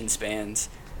attention spans.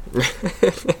 Too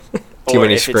Or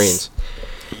many if it's- screens.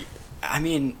 I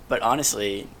mean, but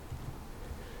honestly,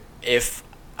 if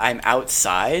I'm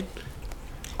outside,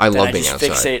 I then love I being just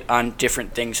outside. fixate on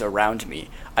different things around me.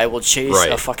 I will chase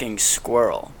Right. a fucking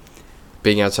squirrel.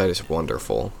 Being outside is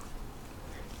wonderful.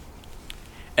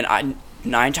 And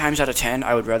 9 times out of 10,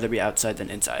 I would rather be outside than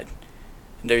inside.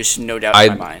 There's no doubt I-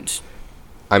 in my mind.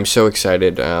 I'm so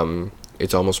excited.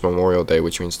 It's almost Memorial Day,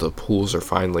 which means the pools are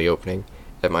finally opening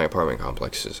at my apartment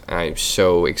complexes. And I'm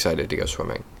so excited to go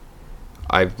swimming.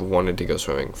 I've wanted to go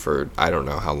swimming for I don't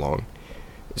know how long.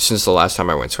 Since the last time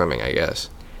I went swimming, I guess.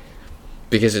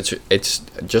 Because it's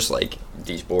just like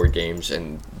these board games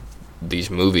and these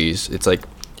movies. It's like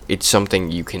it's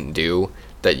something you can do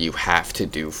that you have to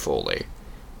do fully.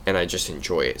 And I just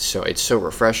enjoy it. So it's so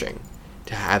refreshing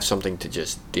to have something to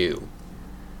just do.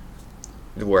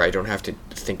 Where I don't have to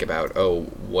think about, oh,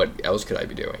 what else could I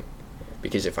be doing?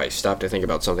 Because if I stopped to think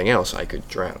about something else, I could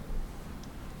drown.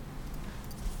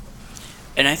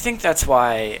 And I think that's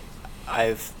why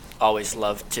I've always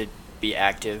loved to be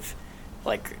active,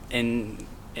 like in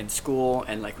in school,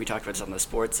 and like we talked about this on the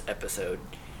sports episode,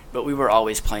 but we were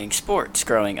always playing sports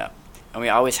growing up, and we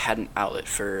always had an outlet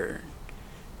for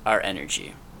our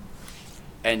energy.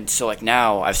 And so like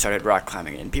now I've started rock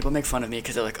climbing, and people make fun of me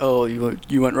because they're like, "Oh,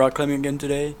 you went rock climbing again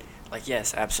today?" Like,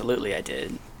 yes, absolutely I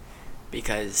did,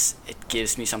 because it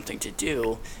gives me something to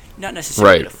do, not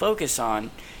necessarily Right. to focus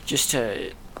on, just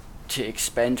to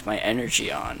expend my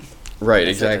energy on. Right, I feel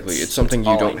exactly. that's It's something you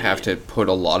all I don't have need. to put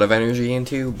a lot of energy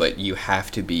into, but you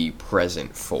have to be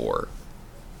present for.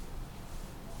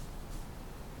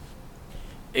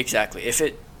 Exactly.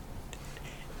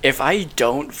 If I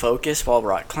don't focus while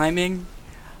rock climbing,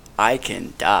 I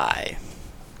can die.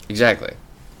 Exactly.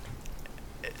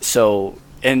 So,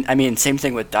 and I mean, same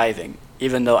thing with diving.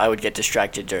 Even though I would get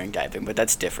distracted during diving, but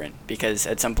that's different because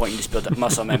at some point you just build up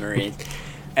muscle memory,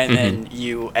 and then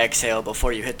you exhale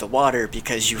before you hit the water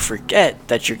because you forget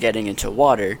that you're getting into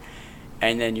water,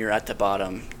 and then you're at the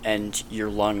bottom and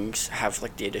your lungs have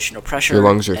like the additional pressure. Your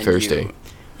lungs are and thirsty.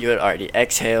 You had already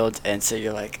exhaled, and so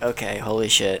you're like, okay, holy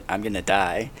shit, I'm gonna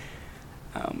die.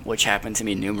 Which happened to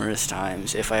me numerous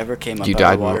times. If I ever came up You out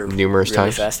died of the water numerous really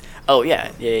times? fast. Oh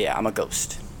yeah. I'm a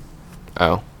ghost.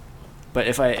 Oh. But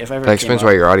if I ever That came explains up,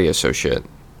 why your audio is so shit.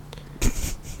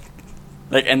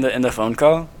 like in the phone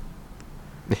call.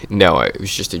 No, it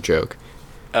was just a joke.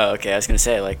 Oh, okay. I was gonna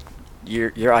say like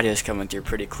your audio is coming through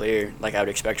pretty clear, like I would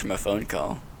expect from a phone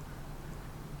call.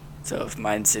 So if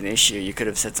mine's an issue, you could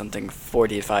have said something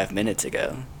 45 minutes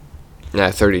ago.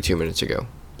 Nah, 32 minutes ago.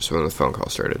 So when the phone call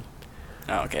started.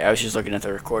 Oh, okay. I was just looking at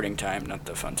the recording time, not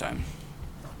the fun time.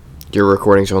 Your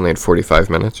recording's only at 45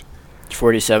 minutes?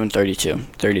 47, 32,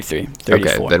 33, 34,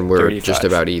 Okay, then we're 35, just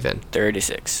about even.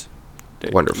 36.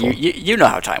 Wonderful. You know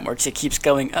how time works. It keeps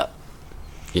going up.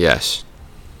 Yes.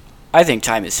 I think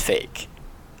time is fake.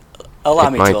 Allow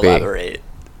It me might to be. elaborate.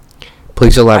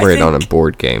 Please elaborate on a think-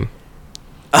 board game.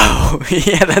 Oh,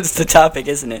 yeah, that's the topic,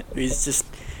 isn't it? We just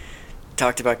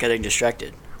talked about getting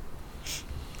distracted.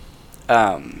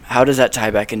 How does that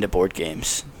tie back into board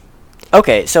games?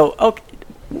 Okay, so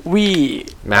we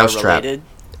Mousetrap. are related.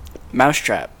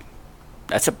 Mousetrap.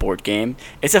 That's a board game.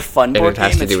 It's a fun And board it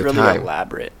has game. to It's do with really time.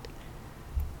 elaborate.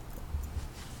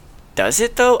 Does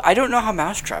it though? I don't know how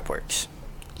Mousetrap works.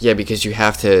 Yeah, because you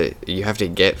have to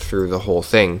get through the whole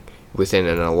thing within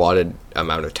an allotted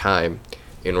amount of time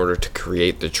in order to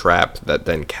create the trap that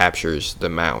then captures the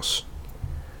mouse.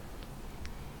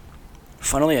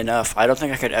 Funnily enough, I don't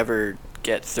think I could ever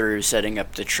get through setting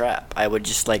up the trap. I would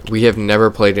just like We have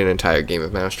never played an entire game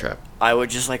of Mousetrap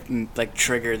like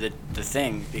trigger the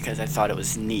thing because I thought it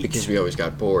was neat. because we always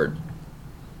got bored.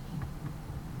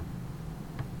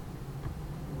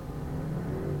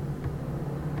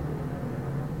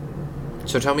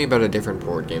 So tell me about a different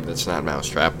board game that's not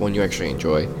Mousetrap, one you actually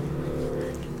enjoy.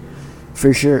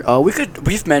 For sure.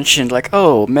 We've mentioned like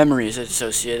memories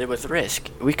associated with Risk.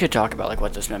 We could talk about like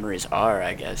what those memories are,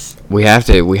 I guess. We have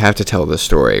to tell the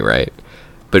story, right?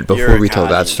 But before You're we tell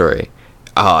that Connie. story,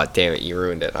 damn it, you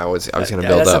ruined it. I was gonna Yeah,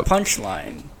 build that's up. a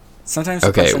punchline. Sometimes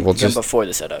Okay, the punchline we'll can come just- before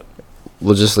the setup.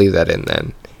 We'll just leave that in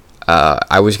then.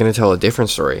 I was gonna tell a different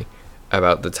story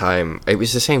about the time. It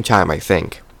was the same time, I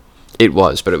think. It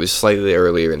was, but it was slightly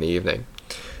earlier in the evening.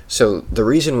 So the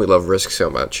reason we love Risk so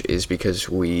much is because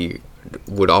we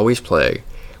would always play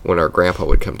when our grandpa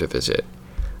would come to visit.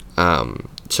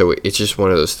 So it's just one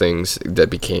of those things that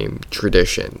became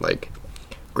tradition. Like,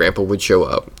 grandpa would show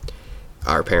up,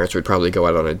 our parents would probably go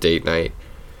out on a date night,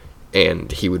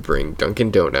 and he would bring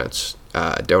Dunkin' Donuts,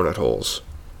 donut holes,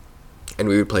 and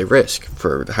we would play Risk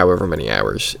for however many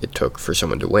hours it took for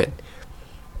someone to win.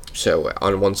 So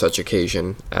on one such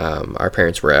occasion, our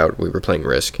parents were out, we were playing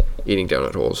Risk, eating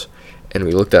donut holes, and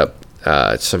we looked up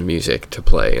some music to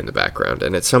play in the background,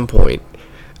 and at some point,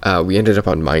 we ended up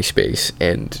on MySpace,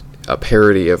 and a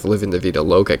parody of Livin' the Vida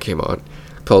Loca came on,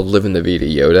 called Livin' the Vida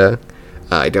Yoda.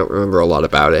 I don't remember a lot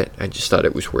about it, I just thought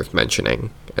it was worth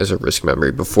mentioning as a Risk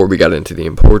memory before we got into the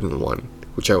important one,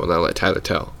 which I will now let Tyler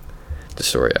tell the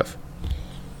story of.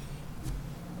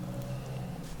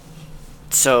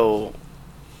 So,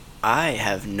 I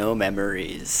have no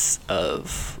memories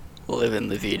of Livin'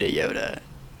 La Vida Yoda.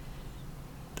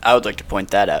 I would like to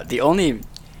point that out.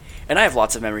 And I have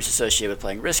lots of memories associated with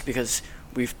playing Risk because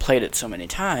we've played it so many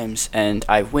times, and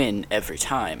I win every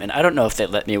time. And I don't know if they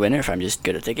let me win or if I'm just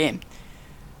good at the game.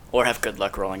 Or have good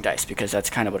luck rolling dice, because that's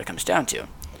kind of what it comes down to.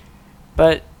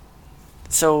 But,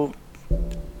 so,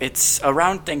 it's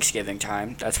around Thanksgiving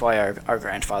time. That's why our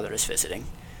grandfather is visiting.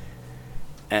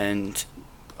 And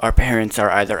our parents are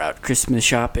either out Christmas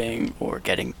shopping or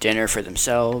getting dinner for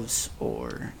themselves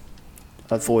or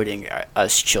avoiding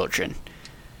us children.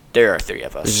 There are three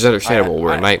of us. Which is understandable,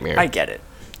 we're a nightmare. I get it.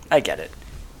 I get it.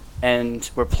 And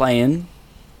we're playing,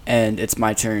 and it's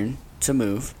my turn to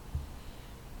move.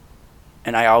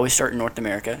 And I always start in North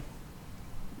America.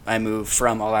 I move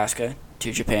from Alaska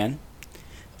to Japan,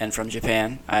 and from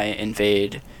Japan I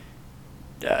invade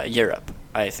Europe,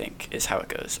 I think, is how it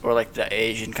goes. Or like the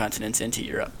Asian continents into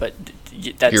Europe, but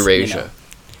that's Eurasia.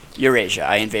 Eurasia.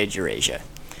 I invade Eurasia.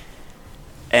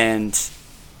 And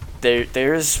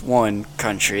there's one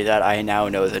country that I now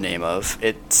know the name of.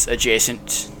 It's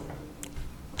adjacent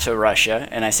to Russia,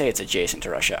 and I say it's adjacent to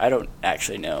Russia. I don't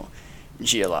actually know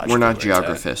geologically. We're not where it's at.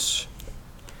 geographists.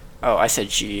 Oh, I said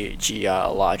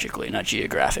geologically, not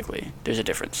geographically. There's a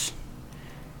difference.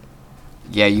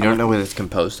 Yeah, you don't know what it's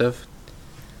composed of?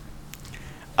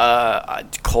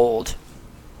 Cold.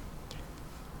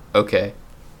 Okay.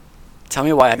 Tell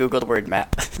me why I googled the word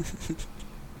map.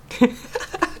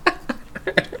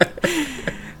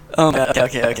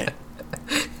 Okay.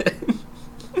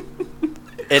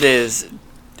 It is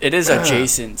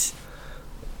adjacent.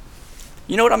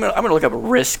 You know what? I'm gonna look up a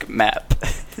risk map,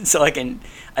 so I can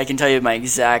tell you my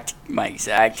exact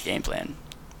game plan.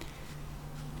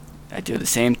 I do the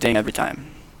same thing every time.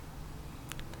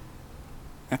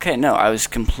 Okay, no, I was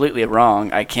completely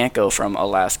wrong. I can't go from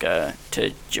Alaska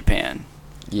to Japan.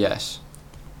 Yes.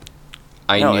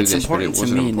 I No, knew it's this, but it important to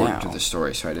wasn't me important now. to the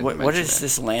story, so I didn't What mention is it.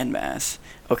 this landmass?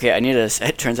 Okay,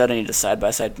 it turns out I need a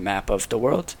side-by-side map of the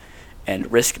world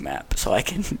and risk map so I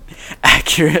can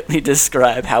accurately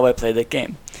describe how I play the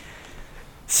game.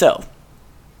 So,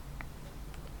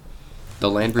 The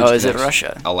land bridge is it connects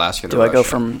Russia? Alaska to Do Russia. I go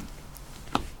from...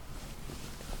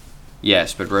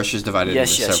 Yes, but Russia's divided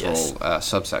Yes, into yes, several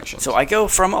subsections. So I go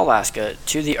from Alaska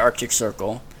to the Arctic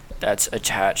Circle that's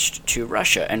attached to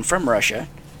Russia. And from Russia,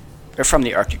 or from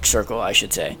the Arctic Circle, I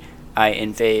should say, I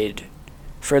invade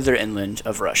further inland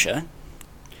of Russia.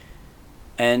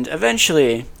 And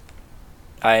eventually,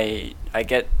 I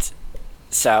get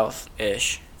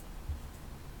south-ish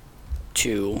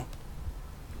to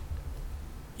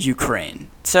Ukraine.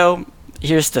 So,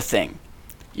 here's the thing.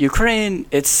 Ukraine,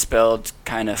 it's spelled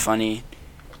kind of funny.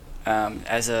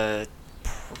 As a...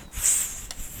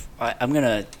 I'm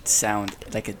gonna sound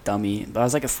like a dummy, but I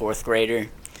was like a 4th grader,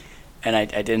 and I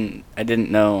didn't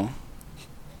know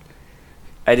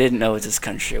what this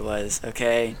country was,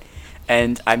 okay?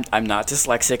 And I'm not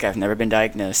dyslexic, I've never been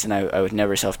diagnosed, and I would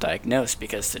never self-diagnose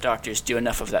because the doctors do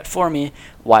enough of that for me.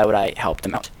 Why would I help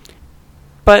them out?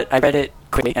 But I read it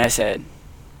quickly, and I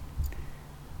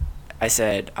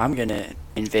said, I'm gonna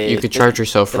invade... You could charge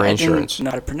yourself for I insurance. didn't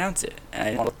know how to pronounce it, and I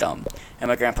didn't want to look dumb. And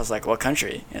my grandpa's like, what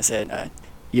country? And I said,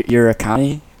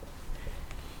 Urakani.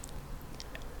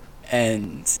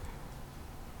 And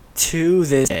to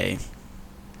this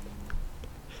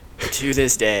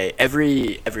day,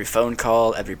 every phone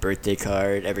call, every birthday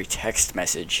card, every text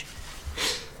message,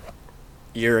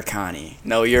 Urakani.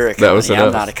 No, Urakani. That was I'm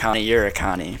enough. not a Connie,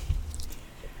 Urakani.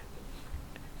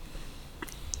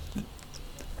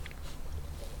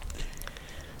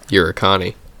 You're a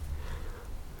Connie.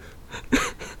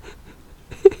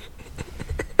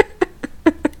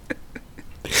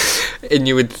 And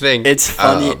you would think... It's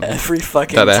funny every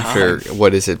fucking that time. after,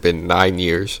 what has it been, 9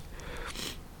 years?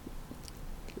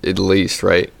 At least,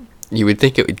 right? You would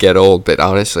think it would get old, but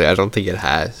honestly, I don't think it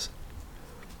has.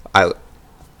 I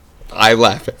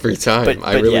laugh every time. But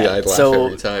I yeah, laugh so,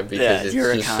 every time because yeah, it's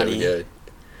you're a just so Connie. good.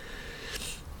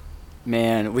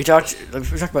 Man, we talked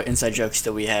about inside jokes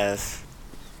that we have,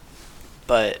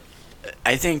 but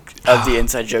I think of the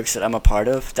inside jokes that I'm a part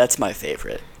of, that's my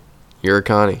favorite. You're a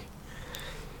Connie.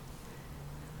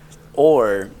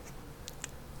 Or,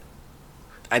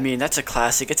 I mean, that's a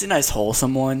classic. It's a nice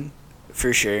wholesome one,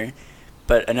 for sure.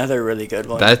 But another really good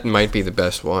one. That might be the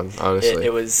best one, honestly.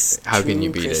 It was. How can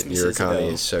you 2 beat it? You're a Christmases Connie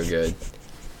ago. is so good.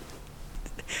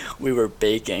 We were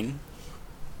baking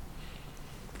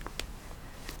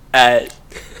at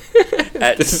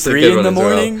This is a 3 good in one the as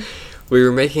well. morning. We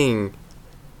were making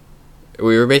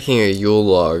a Yule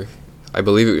log. I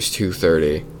believe it was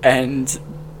 2:30. And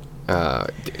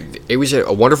It was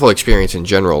a wonderful experience in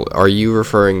general. Are you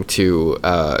referring to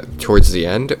towards the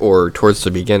end or towards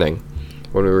the beginning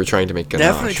when we were trying to make ganache?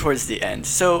 definitely towards the end.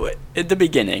 So at the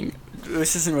beginning,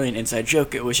 this isn't really an inside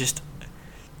joke. It was just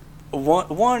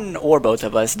one or both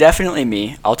of us. Definitely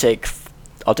me. I'll take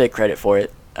credit for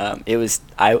it. It was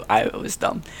I was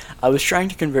dumb. I was trying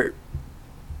to convert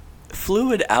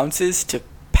fluid ounces to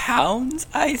pounds.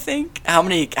 I think how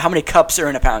many cups are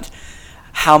in a pound?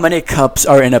 How many cups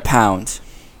are in a pound?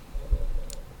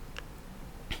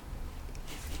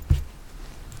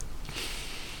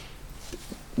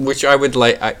 Which I would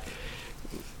like.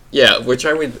 Which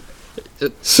I would.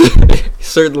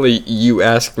 Certainly, you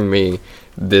asking me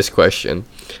this question.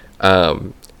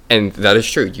 And that is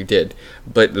true, you did.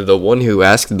 But the one who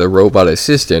asked the robot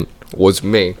assistant was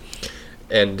me.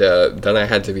 And then I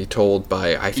had to be told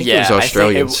by, I think it was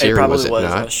Australian Siri, was it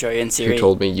not? Australian Siri. Who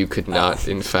told me you could not,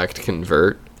 in fact,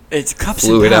 convert it's cups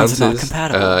fluid and pounds ounces not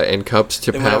compatible. And cups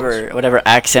to pounds. Whatever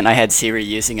accent I had Siri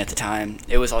using at the time,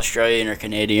 it was Australian or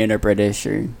Canadian or British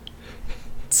or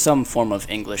some form of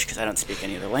English, because I don't speak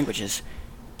any other languages.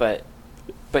 But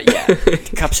yeah,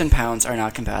 cups and pounds are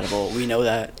not compatible. We know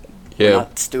that. Yeah. We're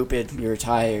not stupid. We were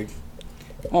tired.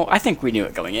 Well, I think we knew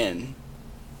it going in.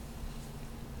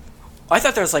 I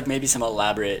thought there was like maybe some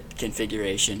elaborate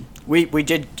configuration. We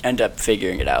did end up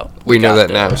figuring it out. We know that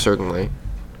now, certainly.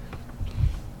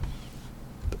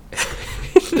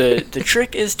 The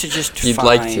trick is to just You'd find...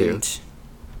 like to.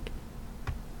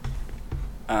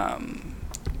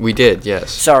 We did,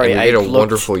 yes. Sorry, and we made a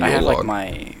wonderful Yule I had log.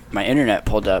 like my internet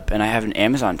pulled up, and I have an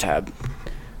Amazon tab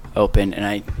open, and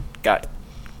I got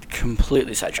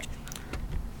completely sidetracked.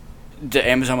 The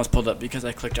Amazon was pulled up because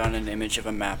I clicked on an image of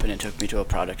a map, and it took me to a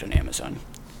product on Amazon.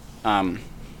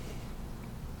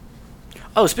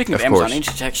 Speaking of Amazon, course. I need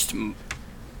to text... you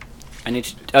need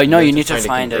to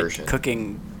find a conversion.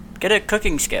 cooking... Get a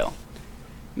cooking scale.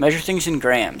 Measure things in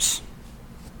grams.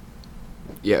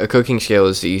 Yeah, a cooking scale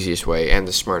is the easiest way and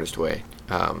the smartest way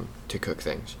to cook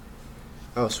things.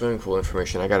 Oh, swimming pool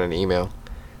information. I got an email.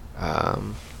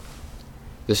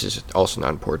 This is also not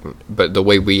important, but the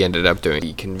way we ended up doing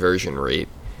the conversion rate,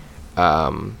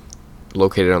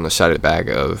 located on the side of the bag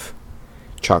of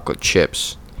chocolate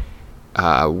chips,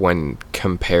 when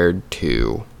compared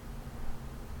to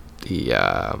the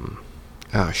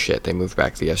they moved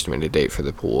back the estimated date for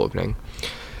the pool opening.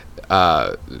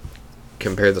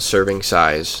 Compare the serving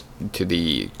size to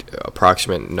the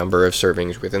approximate number of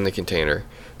servings within the container,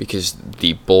 because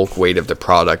the bulk weight of the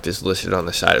product is listed on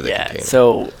the side of the container. Yeah,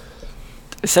 so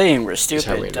saying we're we stupid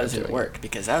ended up doesn't doing work,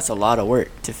 because that's a lot of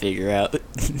work to figure out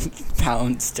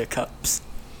pounds to cups.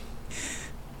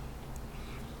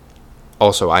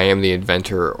 Also, I am the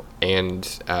inventor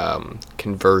and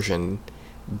conversion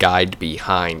guide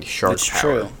behind Shark That's Power.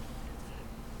 true.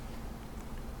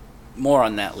 More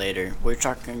on that later. We're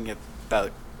talking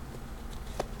about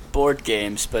board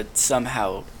games, but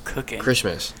somehow cooking.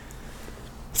 Christmas.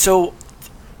 So,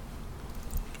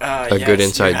 A good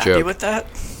inside you happy joke. with that?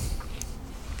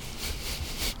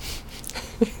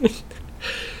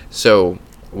 So,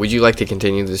 would you like to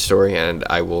continue the story, and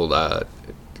I will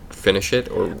finish it,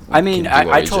 or I mean, do you want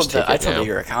me I to told just take it the now?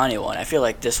 Urakani one. I feel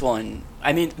like this one.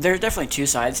 I mean, there are definitely two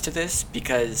sides to this,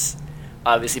 because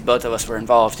obviously both of us were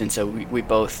involved, and so we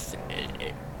both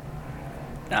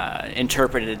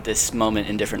interpreted this moment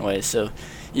in different ways. So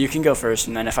you can go first,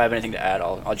 and then if I have anything to add,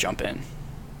 I'll jump in.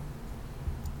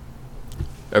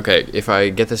 Okay, if I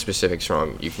get the specifics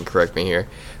wrong, you can correct me here.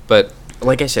 But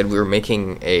like I said, we were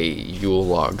making a Yule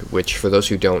log, which, for those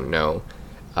who don't know,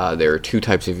 there are two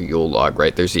types of Yule log,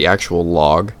 right? There's the actual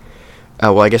log.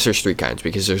 Well, I guess there's three kinds,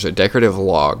 because there's a decorative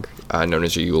log, known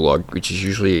as a Yule log, which is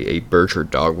usually a birch or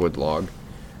dogwood log,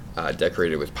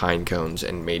 decorated with pine cones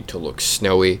and made to look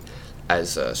snowy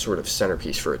as a sort of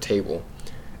centerpiece for a table.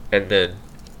 And then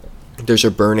there's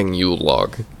a burning Yule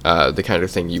log, the kind of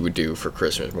thing you would do for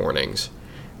Christmas mornings.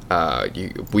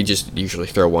 We just usually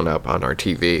throw one up on our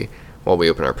TV while we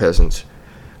open our presents.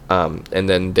 And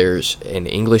then there's an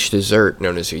English dessert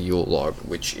known as a Yule log,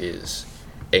 which is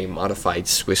a modified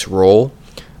Swiss roll,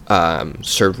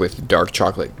 served with dark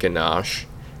chocolate ganache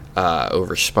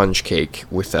over sponge cake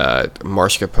with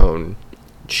mascarpone,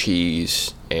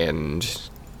 cheese, and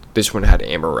this one had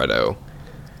amaretto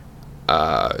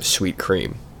sweet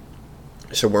cream.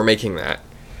 So we're making that.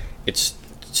 It's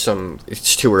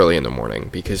too early in the morning,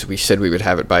 because we said we would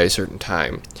have it by a certain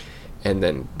time, and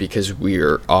then because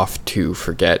we're off to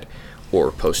forget or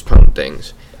postpone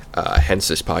things, hence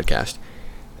this podcast,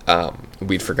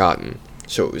 we'd forgotten.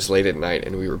 So it was late at night,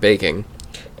 and we were baking,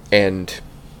 and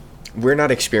we're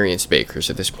not experienced bakers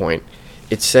at this point.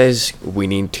 It says we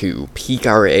need to peak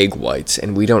our egg whites,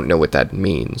 and we don't know what that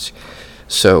means.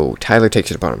 So Tyler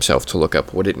takes it upon himself to look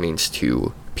up what it means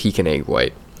to peak an egg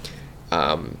white,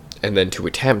 and then to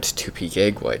attempt to peak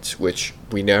egg whites, which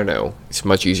we now know is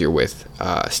much easier with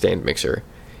a stand mixer.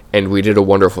 And we did a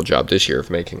wonderful job this year of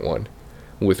making one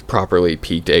with properly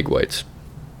peaked egg whites.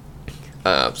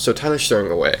 So Tyler's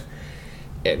stirring away,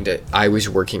 and I was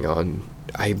working on,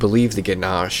 I believe, the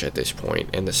ganache at this point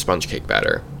and the sponge cake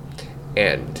batter.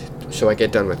 And so I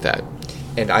get done with that,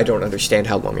 and I don't understand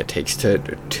how long it takes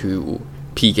to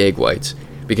peak egg whites,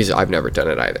 because I've never done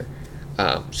it either.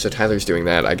 So Tyler's doing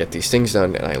that. I get these things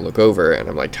done, and I look over, and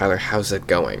I'm like, Tyler, how's that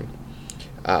going?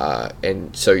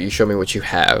 And so you show me what you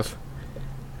have.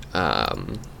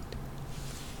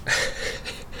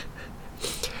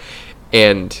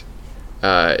 And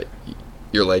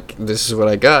you're like, this is what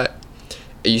I got.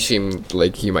 You seem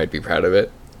like you might be proud of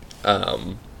it.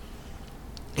 And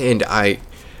I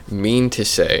mean to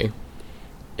say,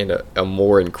 in a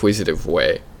more inquisitive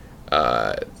way,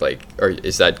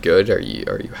 is that good? Are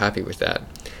you happy with that?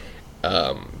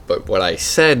 But what I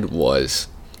said was,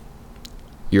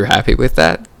 you're happy with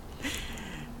that?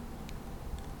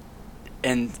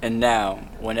 And now,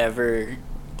 whenever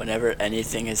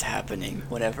anything is happening,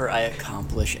 whenever I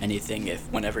accomplish anything,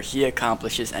 whenever he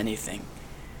accomplishes anything,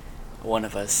 one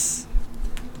of us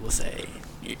will say,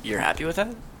 "You're happy with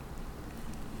that?"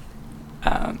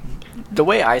 The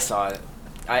way I saw it,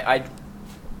 I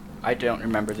don't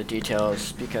remember the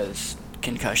details because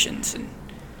concussions and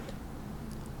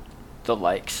the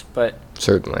likes, but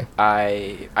certainly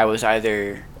I was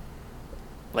either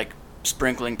like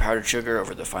sprinkling powdered sugar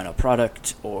over the final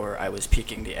product, or I was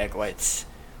peeking the egg whites,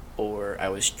 or I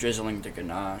was drizzling the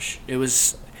ganache. It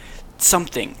was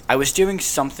something. I was doing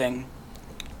something.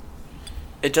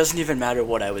 It doesn't even matter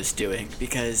what I was doing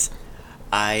because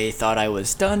I thought I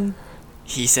was done.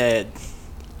 He said,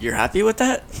 "You're happy with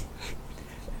that?"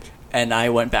 And I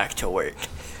went back to work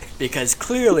because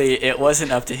clearly it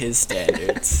wasn't up to his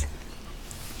standards.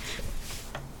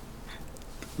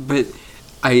 But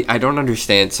I don't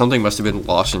understand. Something must have been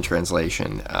lost in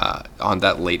translation on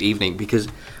that late evening, because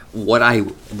what I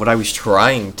was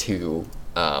trying to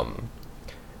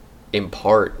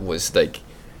impart was like,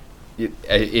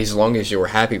 as long as you were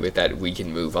happy with that, we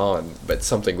can move on. But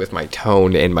something with my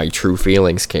tone and my true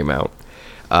feelings came out,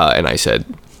 and I said,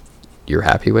 "You're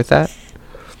happy with that?"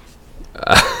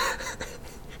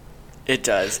 It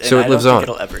does, and so it I lives don't think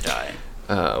on. it'll ever die.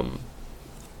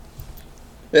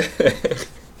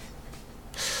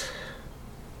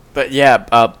 But yeah,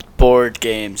 board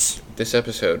games. This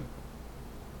episode,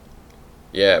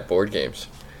 yeah, board games.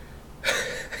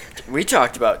 We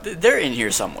talked about. They're in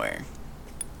here somewhere.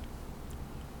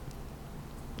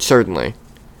 Certainly,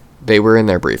 they were in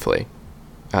there briefly.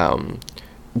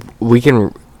 We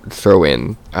can throw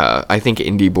in. I think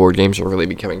indie board games are really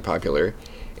becoming popular,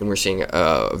 and we're seeing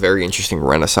a very interesting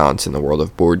renaissance in the world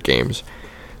of board games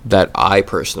that I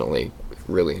personally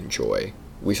really enjoy.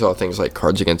 We saw things like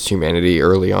Cards Against Humanity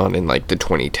early on in like the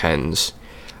 2010s,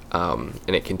 and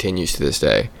it continues to this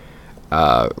day.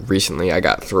 Recently, I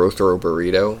got Throw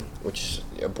Burrito, which is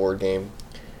a board game.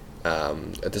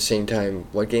 At the same time,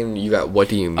 what game you got? What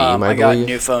Do You Meme? I got believe?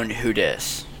 New Phone Who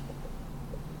Dis.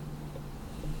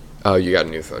 Oh, you got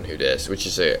New Phone Who Dis, which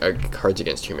is a Cards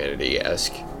Against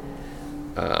Humanity-esque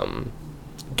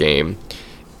game.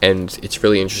 And it's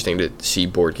really interesting to see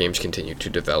board games continue to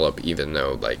develop, even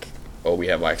though, like, we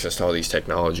have access to all these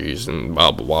technologies and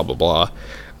blah, blah, blah, blah,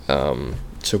 blah.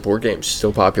 So board games,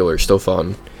 still popular, still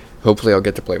fun. Hopefully I'll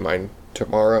get to play mine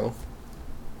tomorrow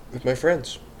with my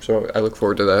friends. So I look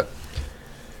forward to that.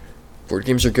 Board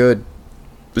games are good.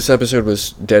 This episode was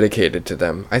dedicated to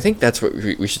them. I think that's what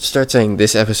we should start saying.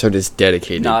 This episode is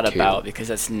dedicated Not to. about, because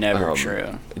that's never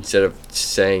true. Instead of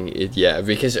saying it, yeah,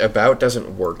 because about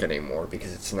doesn't work anymore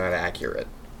because it's not accurate.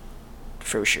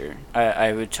 For sure.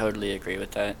 I would totally agree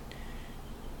with that.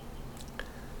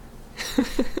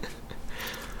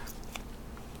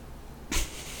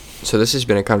 So this has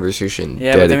been a conversation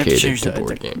Yeah, but then we have to dedicated change to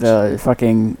board games. the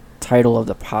fucking title of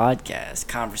the podcast.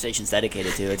 Conversations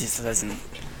dedicated to it. Just doesn't.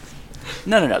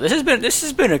 No. This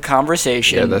has been a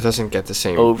conversation. Yeah, that doesn't get the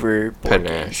same over board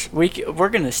games. We're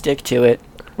gonna stick to it.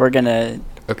 We're gonna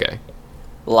Okay.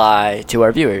 lie to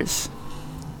our viewers,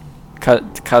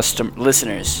 custom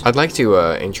listeners. I'd like to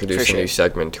introduce For a new sure.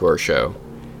 segment to our show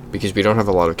because we don't have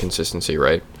a lot of consistency,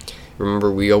 right?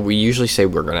 Remember, we usually say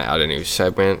we're going to add a new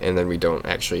segment and then we don't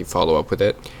actually follow up with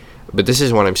it. But this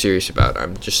is what I'm serious about.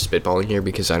 I'm just spitballing here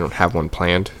because I don't have one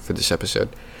planned for this episode.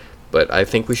 But I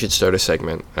think we should start a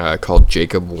segment called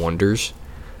Jacob Wonders,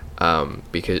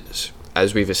 because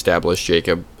as we've established,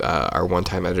 Jacob, our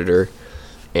one-time editor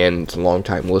and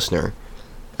longtime listener,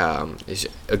 is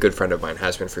a good friend of mine,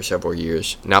 has been for several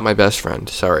years. Not my best friend,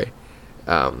 sorry.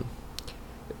 You're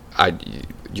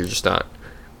just not.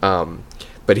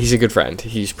 But he's a good friend.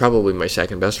 He's probably my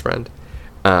second best friend.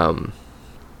 And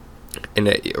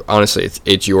honestly,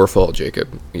 it's your fault,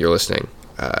 Jacob. You're listening.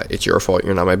 It's your fault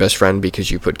you're not my best friend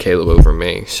because you put Caleb over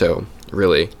me. So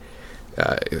really,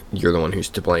 you're the one who's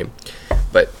to blame.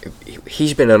 But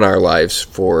he's been in our lives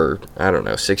for, I don't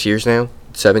know, 6 years now?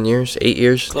 7 years? 8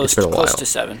 years? It's been a while. Close to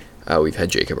 7. We've had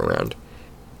Jacob around.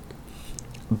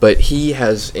 But he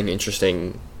has an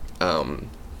interesting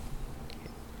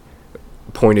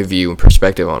point of view and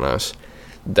perspective on us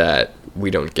that we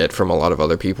don't get from a lot of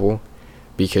other people,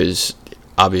 because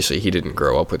obviously he didn't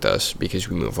grow up with us because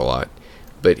we move a lot,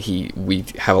 but we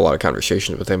have a lot of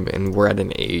conversations with him, and we're at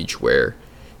an age where,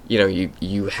 you know,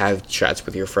 you have chats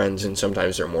with your friends, and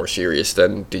sometimes they're more serious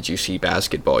than, did you see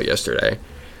basketball yesterday?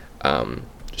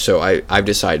 So I've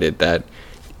decided that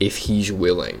if he's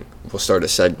willing, we'll start a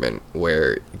segment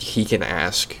where he can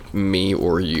ask me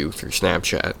or you through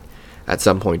Snapchat at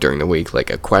some point during the week, like,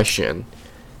 a question,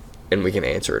 and we can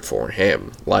answer it for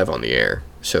him live on the air.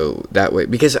 So that way,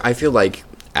 because I feel like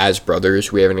as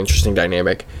brothers, we have an interesting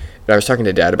dynamic. And I was talking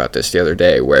to Dad about this the other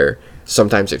day, where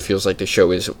sometimes it feels like the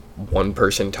show is one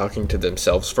person talking to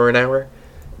themselves for an hour,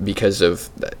 because of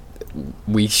that.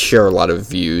 We share a lot of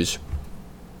views,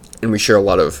 and we share a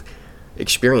lot of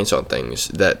experience on things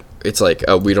that it's like,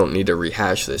 oh, we don't need to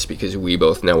rehash this because we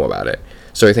both know about it.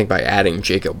 So I think by adding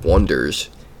Jacob Wonders,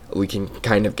 we can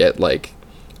kind of get like,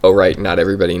 oh, right, not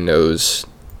everybody knows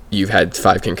you've had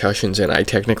 5 concussions, and I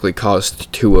technically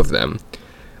caused 2 of them.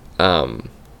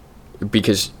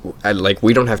 Because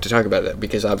we don't have to talk about that,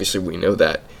 because obviously we know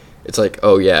that. It's like,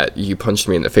 oh yeah, you punched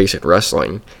me in the face at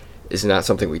wrestling is not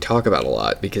something we talk about a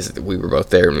lot, because we were both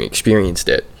there and we experienced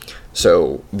it.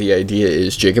 So the idea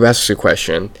is Jacob asks a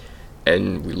question,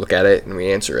 and we look at it and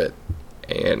we answer it.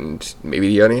 And maybe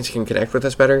the audience can connect with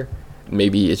us better.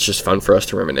 Maybe it's just fun for us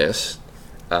to reminisce.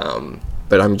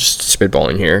 But I'm just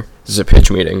spitballing here. This is a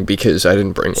pitch meeting because I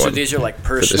didn't bring one. So these are like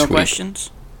personal questions?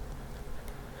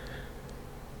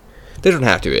 They don't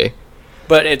have to be.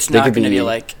 But it's not going to be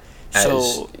like,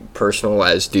 as personal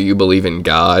as, do you believe in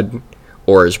God?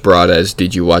 Or as broad as,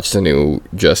 did you watch the new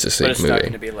Justice League movie? But it's not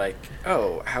going to be like,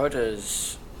 oh, how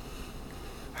does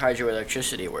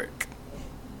hydroelectricity work?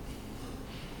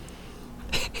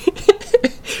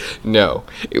 No,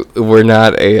 we're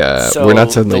not we're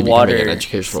not suddenly becoming an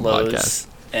educational podcast.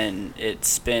 And it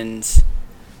spins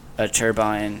a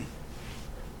turbine.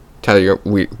 Tyler,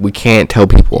 we can't tell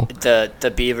people.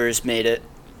 The beavers made it.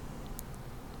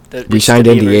 We signed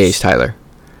NDAs, Tyler.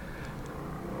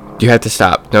 You have to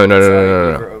stop. No.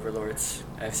 Beaver overlords.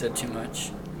 I've said too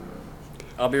much.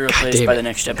 I'll be replaced by the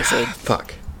next episode.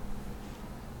 Fuck.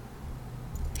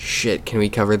 Shit, can we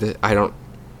cover this?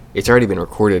 It's already been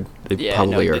recorded. They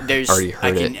probably already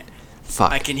heard it.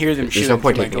 Fuck. I can hear them shooting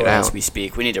through my door as we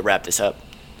speak. We need to wrap this up.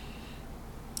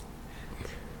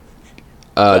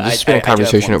 This has been a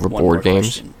conversation over board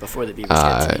games. Before the beavers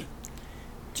get to me.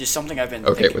 Just something I've been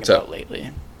thinking about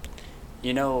lately.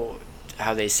 You know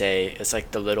how they say it's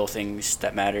like the little things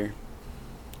that matter,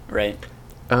 right?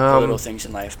 The little things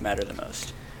in life matter the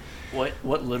most.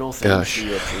 What little things do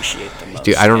you appreciate the most?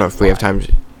 Dude, I don't know if we have time.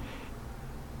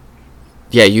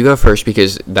 Yeah, you go first,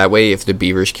 because that way, if the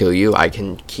beavers kill you, I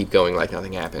can keep going like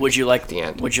nothing happened. Would you like the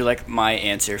end? Would you like my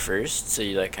answer first, so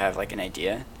you like have like an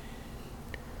idea?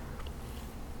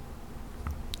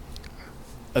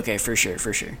 Okay, for sure.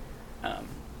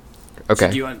 Okay.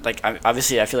 So do you want, like,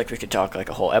 obviously, I feel like we could talk like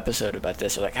a whole episode about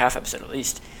this, or like half episode at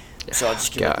least. So I'll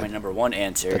just give like my number 1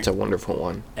 answer. That's a wonderful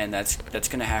one. And that's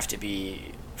gonna have to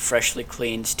be freshly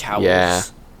cleaned towels. Yeah.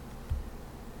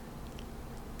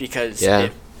 Because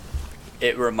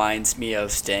it reminds me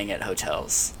of staying at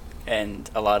hotels, and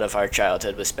a lot of our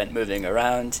childhood was spent moving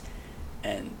around,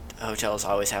 and hotels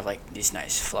always have like these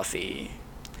nice fluffy,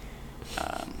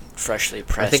 freshly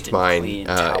pressed and clean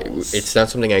towels. It's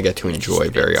not something I get to enjoy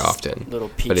very often,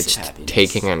 but it's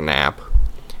taking a nap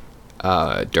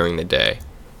during the day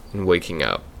and waking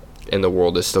up, and the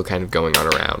world is still kind of going on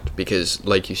around, because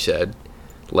like you said,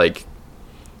 like,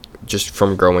 just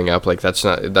from growing up, like, that's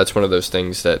one of those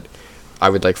things that I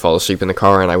would like fall asleep in the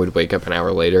car and I would wake up an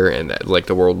hour later and like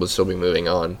the world would still be moving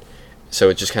on. So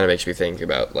it just kind of makes me think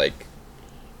about like,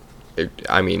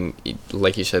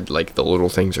 like you said, like the little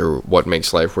things are what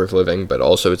makes life worth living, but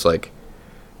also it's like,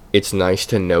 it's nice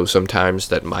to know sometimes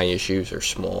that my issues are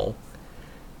small,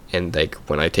 and like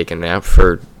when I take a nap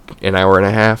for an hour and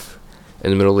a half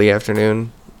in the middle of the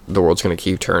afternoon, the world's going to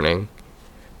keep turning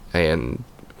and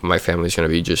my family's going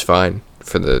to be just fine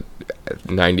for the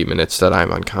 90 minutes that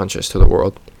I'm unconscious to the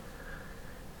world.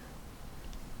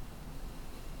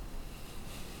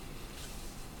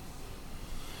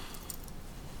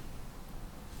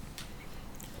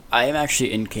 I am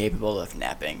actually incapable of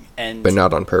napping, but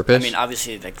not on purpose. I mean,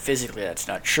 obviously, like physically, that's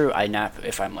not true. I nap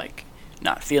if I'm like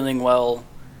not feeling well,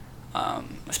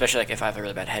 especially like if I have a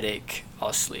really bad headache.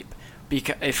 I'll sleep,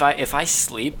 because if I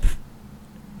sleep,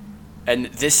 and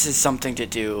this is something to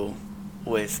do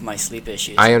with my sleep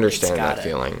issues. I understand that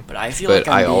feeling, but I feel like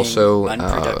I'm also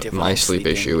unproductive my sleep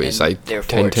issue is I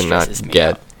tend to not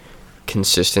get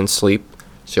consistent sleep,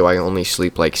 so I only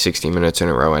sleep like 60 minutes in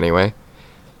a row anyway.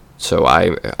 So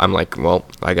I'm like, well,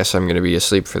 I guess I'm going to be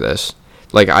asleep for this.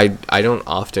 Like, I don't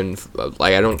often,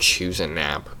 like, I don't choose a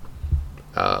nap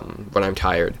when I'm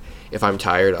tired. If I'm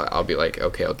tired, I'll be like,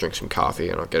 okay, I'll drink some coffee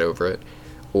and I'll get over it.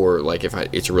 Or, like, if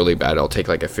it's really bad, I'll take,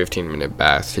 like, a 15-minute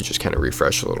bath to just kind of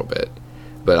refresh a little bit.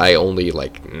 But I only,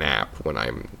 like, nap when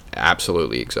I'm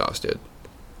absolutely exhausted.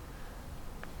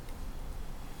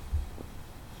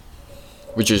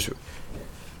 Which is...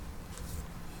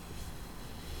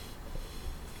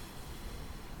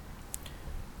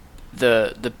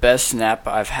 The best nap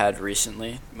I've had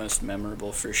recently, most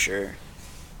memorable for sure.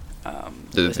 Was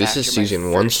This is after my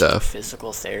season 1 first stuff.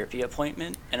 physical therapy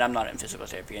appointment, and I'm not in physical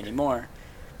therapy anymore,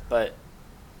 but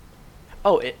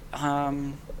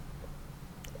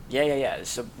yeah.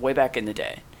 So way back in the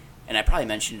day, and I probably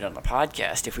mentioned it on the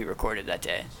podcast if we recorded that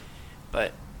day,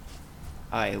 but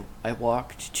I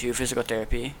walked to physical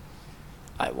therapy,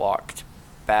 I walked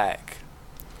back,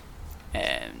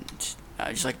 and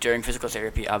just like during physical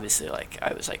therapy, obviously like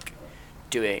I was like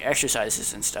doing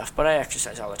exercises and stuff, but I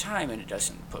exercise all the time and it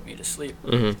doesn't put me to sleep.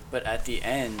 Mm-hmm. But at the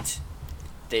end,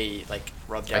 they like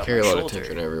rubbed I out carry my a lot shoulder of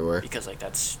tension everywhere. because like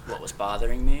that's what was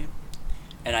bothering me,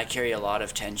 and I carry a lot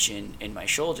of tension in my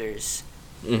shoulders,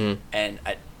 Mm-hmm. and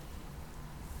I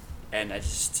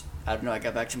don't know. I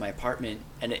got back to my apartment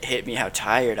and it hit me how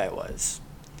tired I was,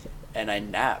 and I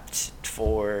napped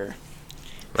for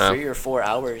Wow. 3 or 4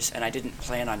 hours, and I didn't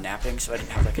plan on napping, so I didn't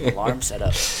have like an alarm set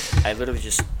up. I literally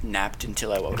just napped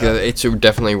until I woke up. It's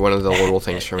definitely one of the little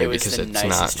things for me It was because the it's not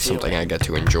nicest something feeling. I get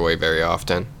to enjoy very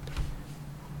often.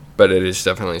 But it is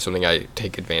definitely something I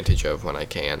take advantage of when I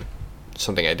can.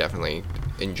 Something I definitely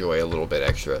enjoy a little bit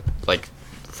extra. Like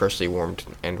freshly warmed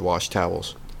and washed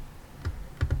towels.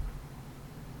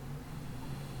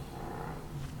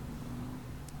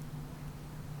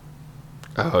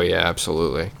 Oh yeah,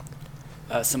 absolutely.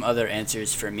 Some other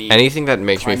answers for me. Anything that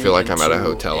makes me feel like climbing I'm at a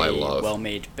into hotel, I a love.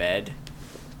 well-made bed,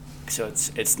 so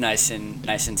it's nice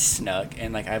and snug,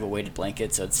 and like I have a weighted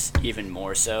blanket, so it's even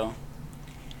more so.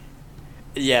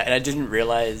 Yeah, and I didn't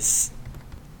realize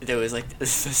there was like the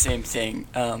same thing.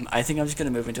 I think I'm just gonna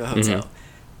move into a hotel.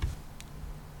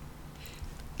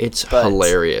 It's But,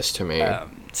 hilarious to me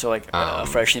So like a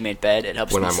freshly made bed, it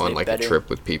helps when me I'm sleep on like better. a trip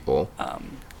with people.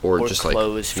 Or Just like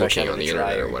clothes fresh looking out on of the the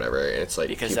internet or dryer, whatever, and it's like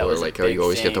because people that are was a like, "Oh, you big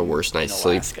always get the thing worst in night's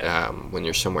sleep Alaska. when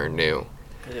you're somewhere new,"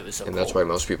 'Cause it was so and that's cold.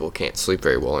 why most people can't sleep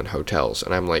very well in hotels.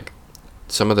 And I'm like,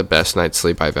 some of the best night's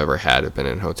sleep I've ever had have been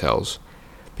in hotels,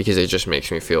 because it just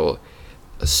makes me feel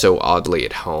so oddly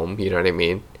at home. You know what I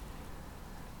mean?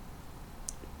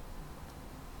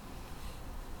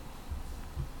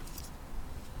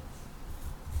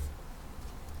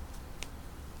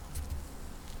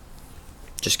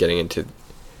 Just getting into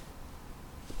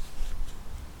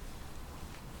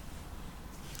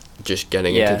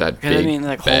Yeah, that 'cause I big mean,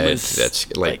 like, home bed is, that's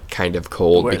like like, kind of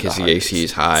cold where because the the heart AC is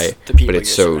is. high, It's the people but it's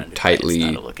you're so surrounded by, it's tightly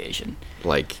not a location.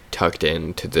 like tucked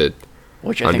into the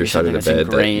Which I think is underside something of the that's bed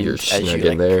that ingrained you're as snug you in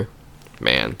like there.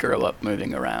 Man, grow up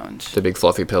moving around. the big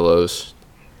fluffy pillows.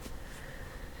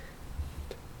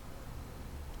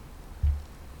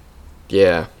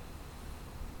 Yeah.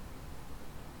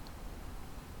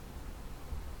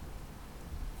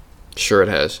 Sure it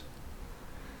has.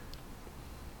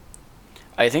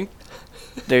 I think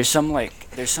there's some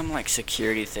like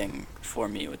security thing for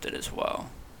me with it as well.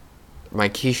 My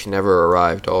quiche never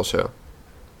arrived also.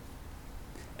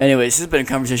 Anyways, this has been a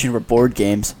conversation over board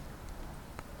games.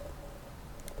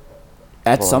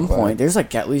 At Hold some on, point, what? there's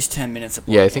like at least 10 minutes of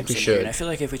board Yeah, I think games we in here, should. and I feel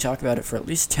like if we talk about it for at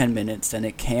least 10 minutes, then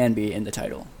it can be in the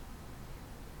title.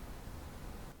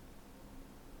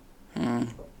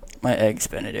 My eggs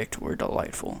Benedict were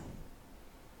delightful.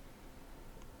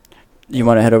 You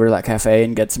want to head over to that cafe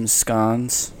and get some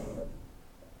scones?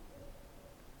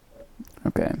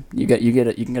 Okay, you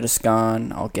can get a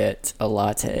scone. I'll get a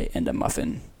latte and a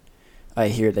muffin. I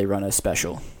hear they run a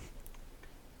special.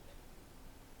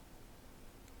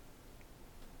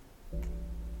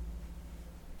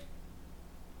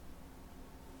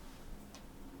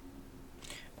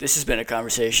 This has been a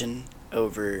conversation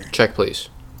over Check, please.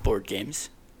 board games.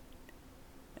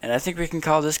 And I think we can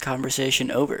call this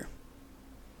conversation over.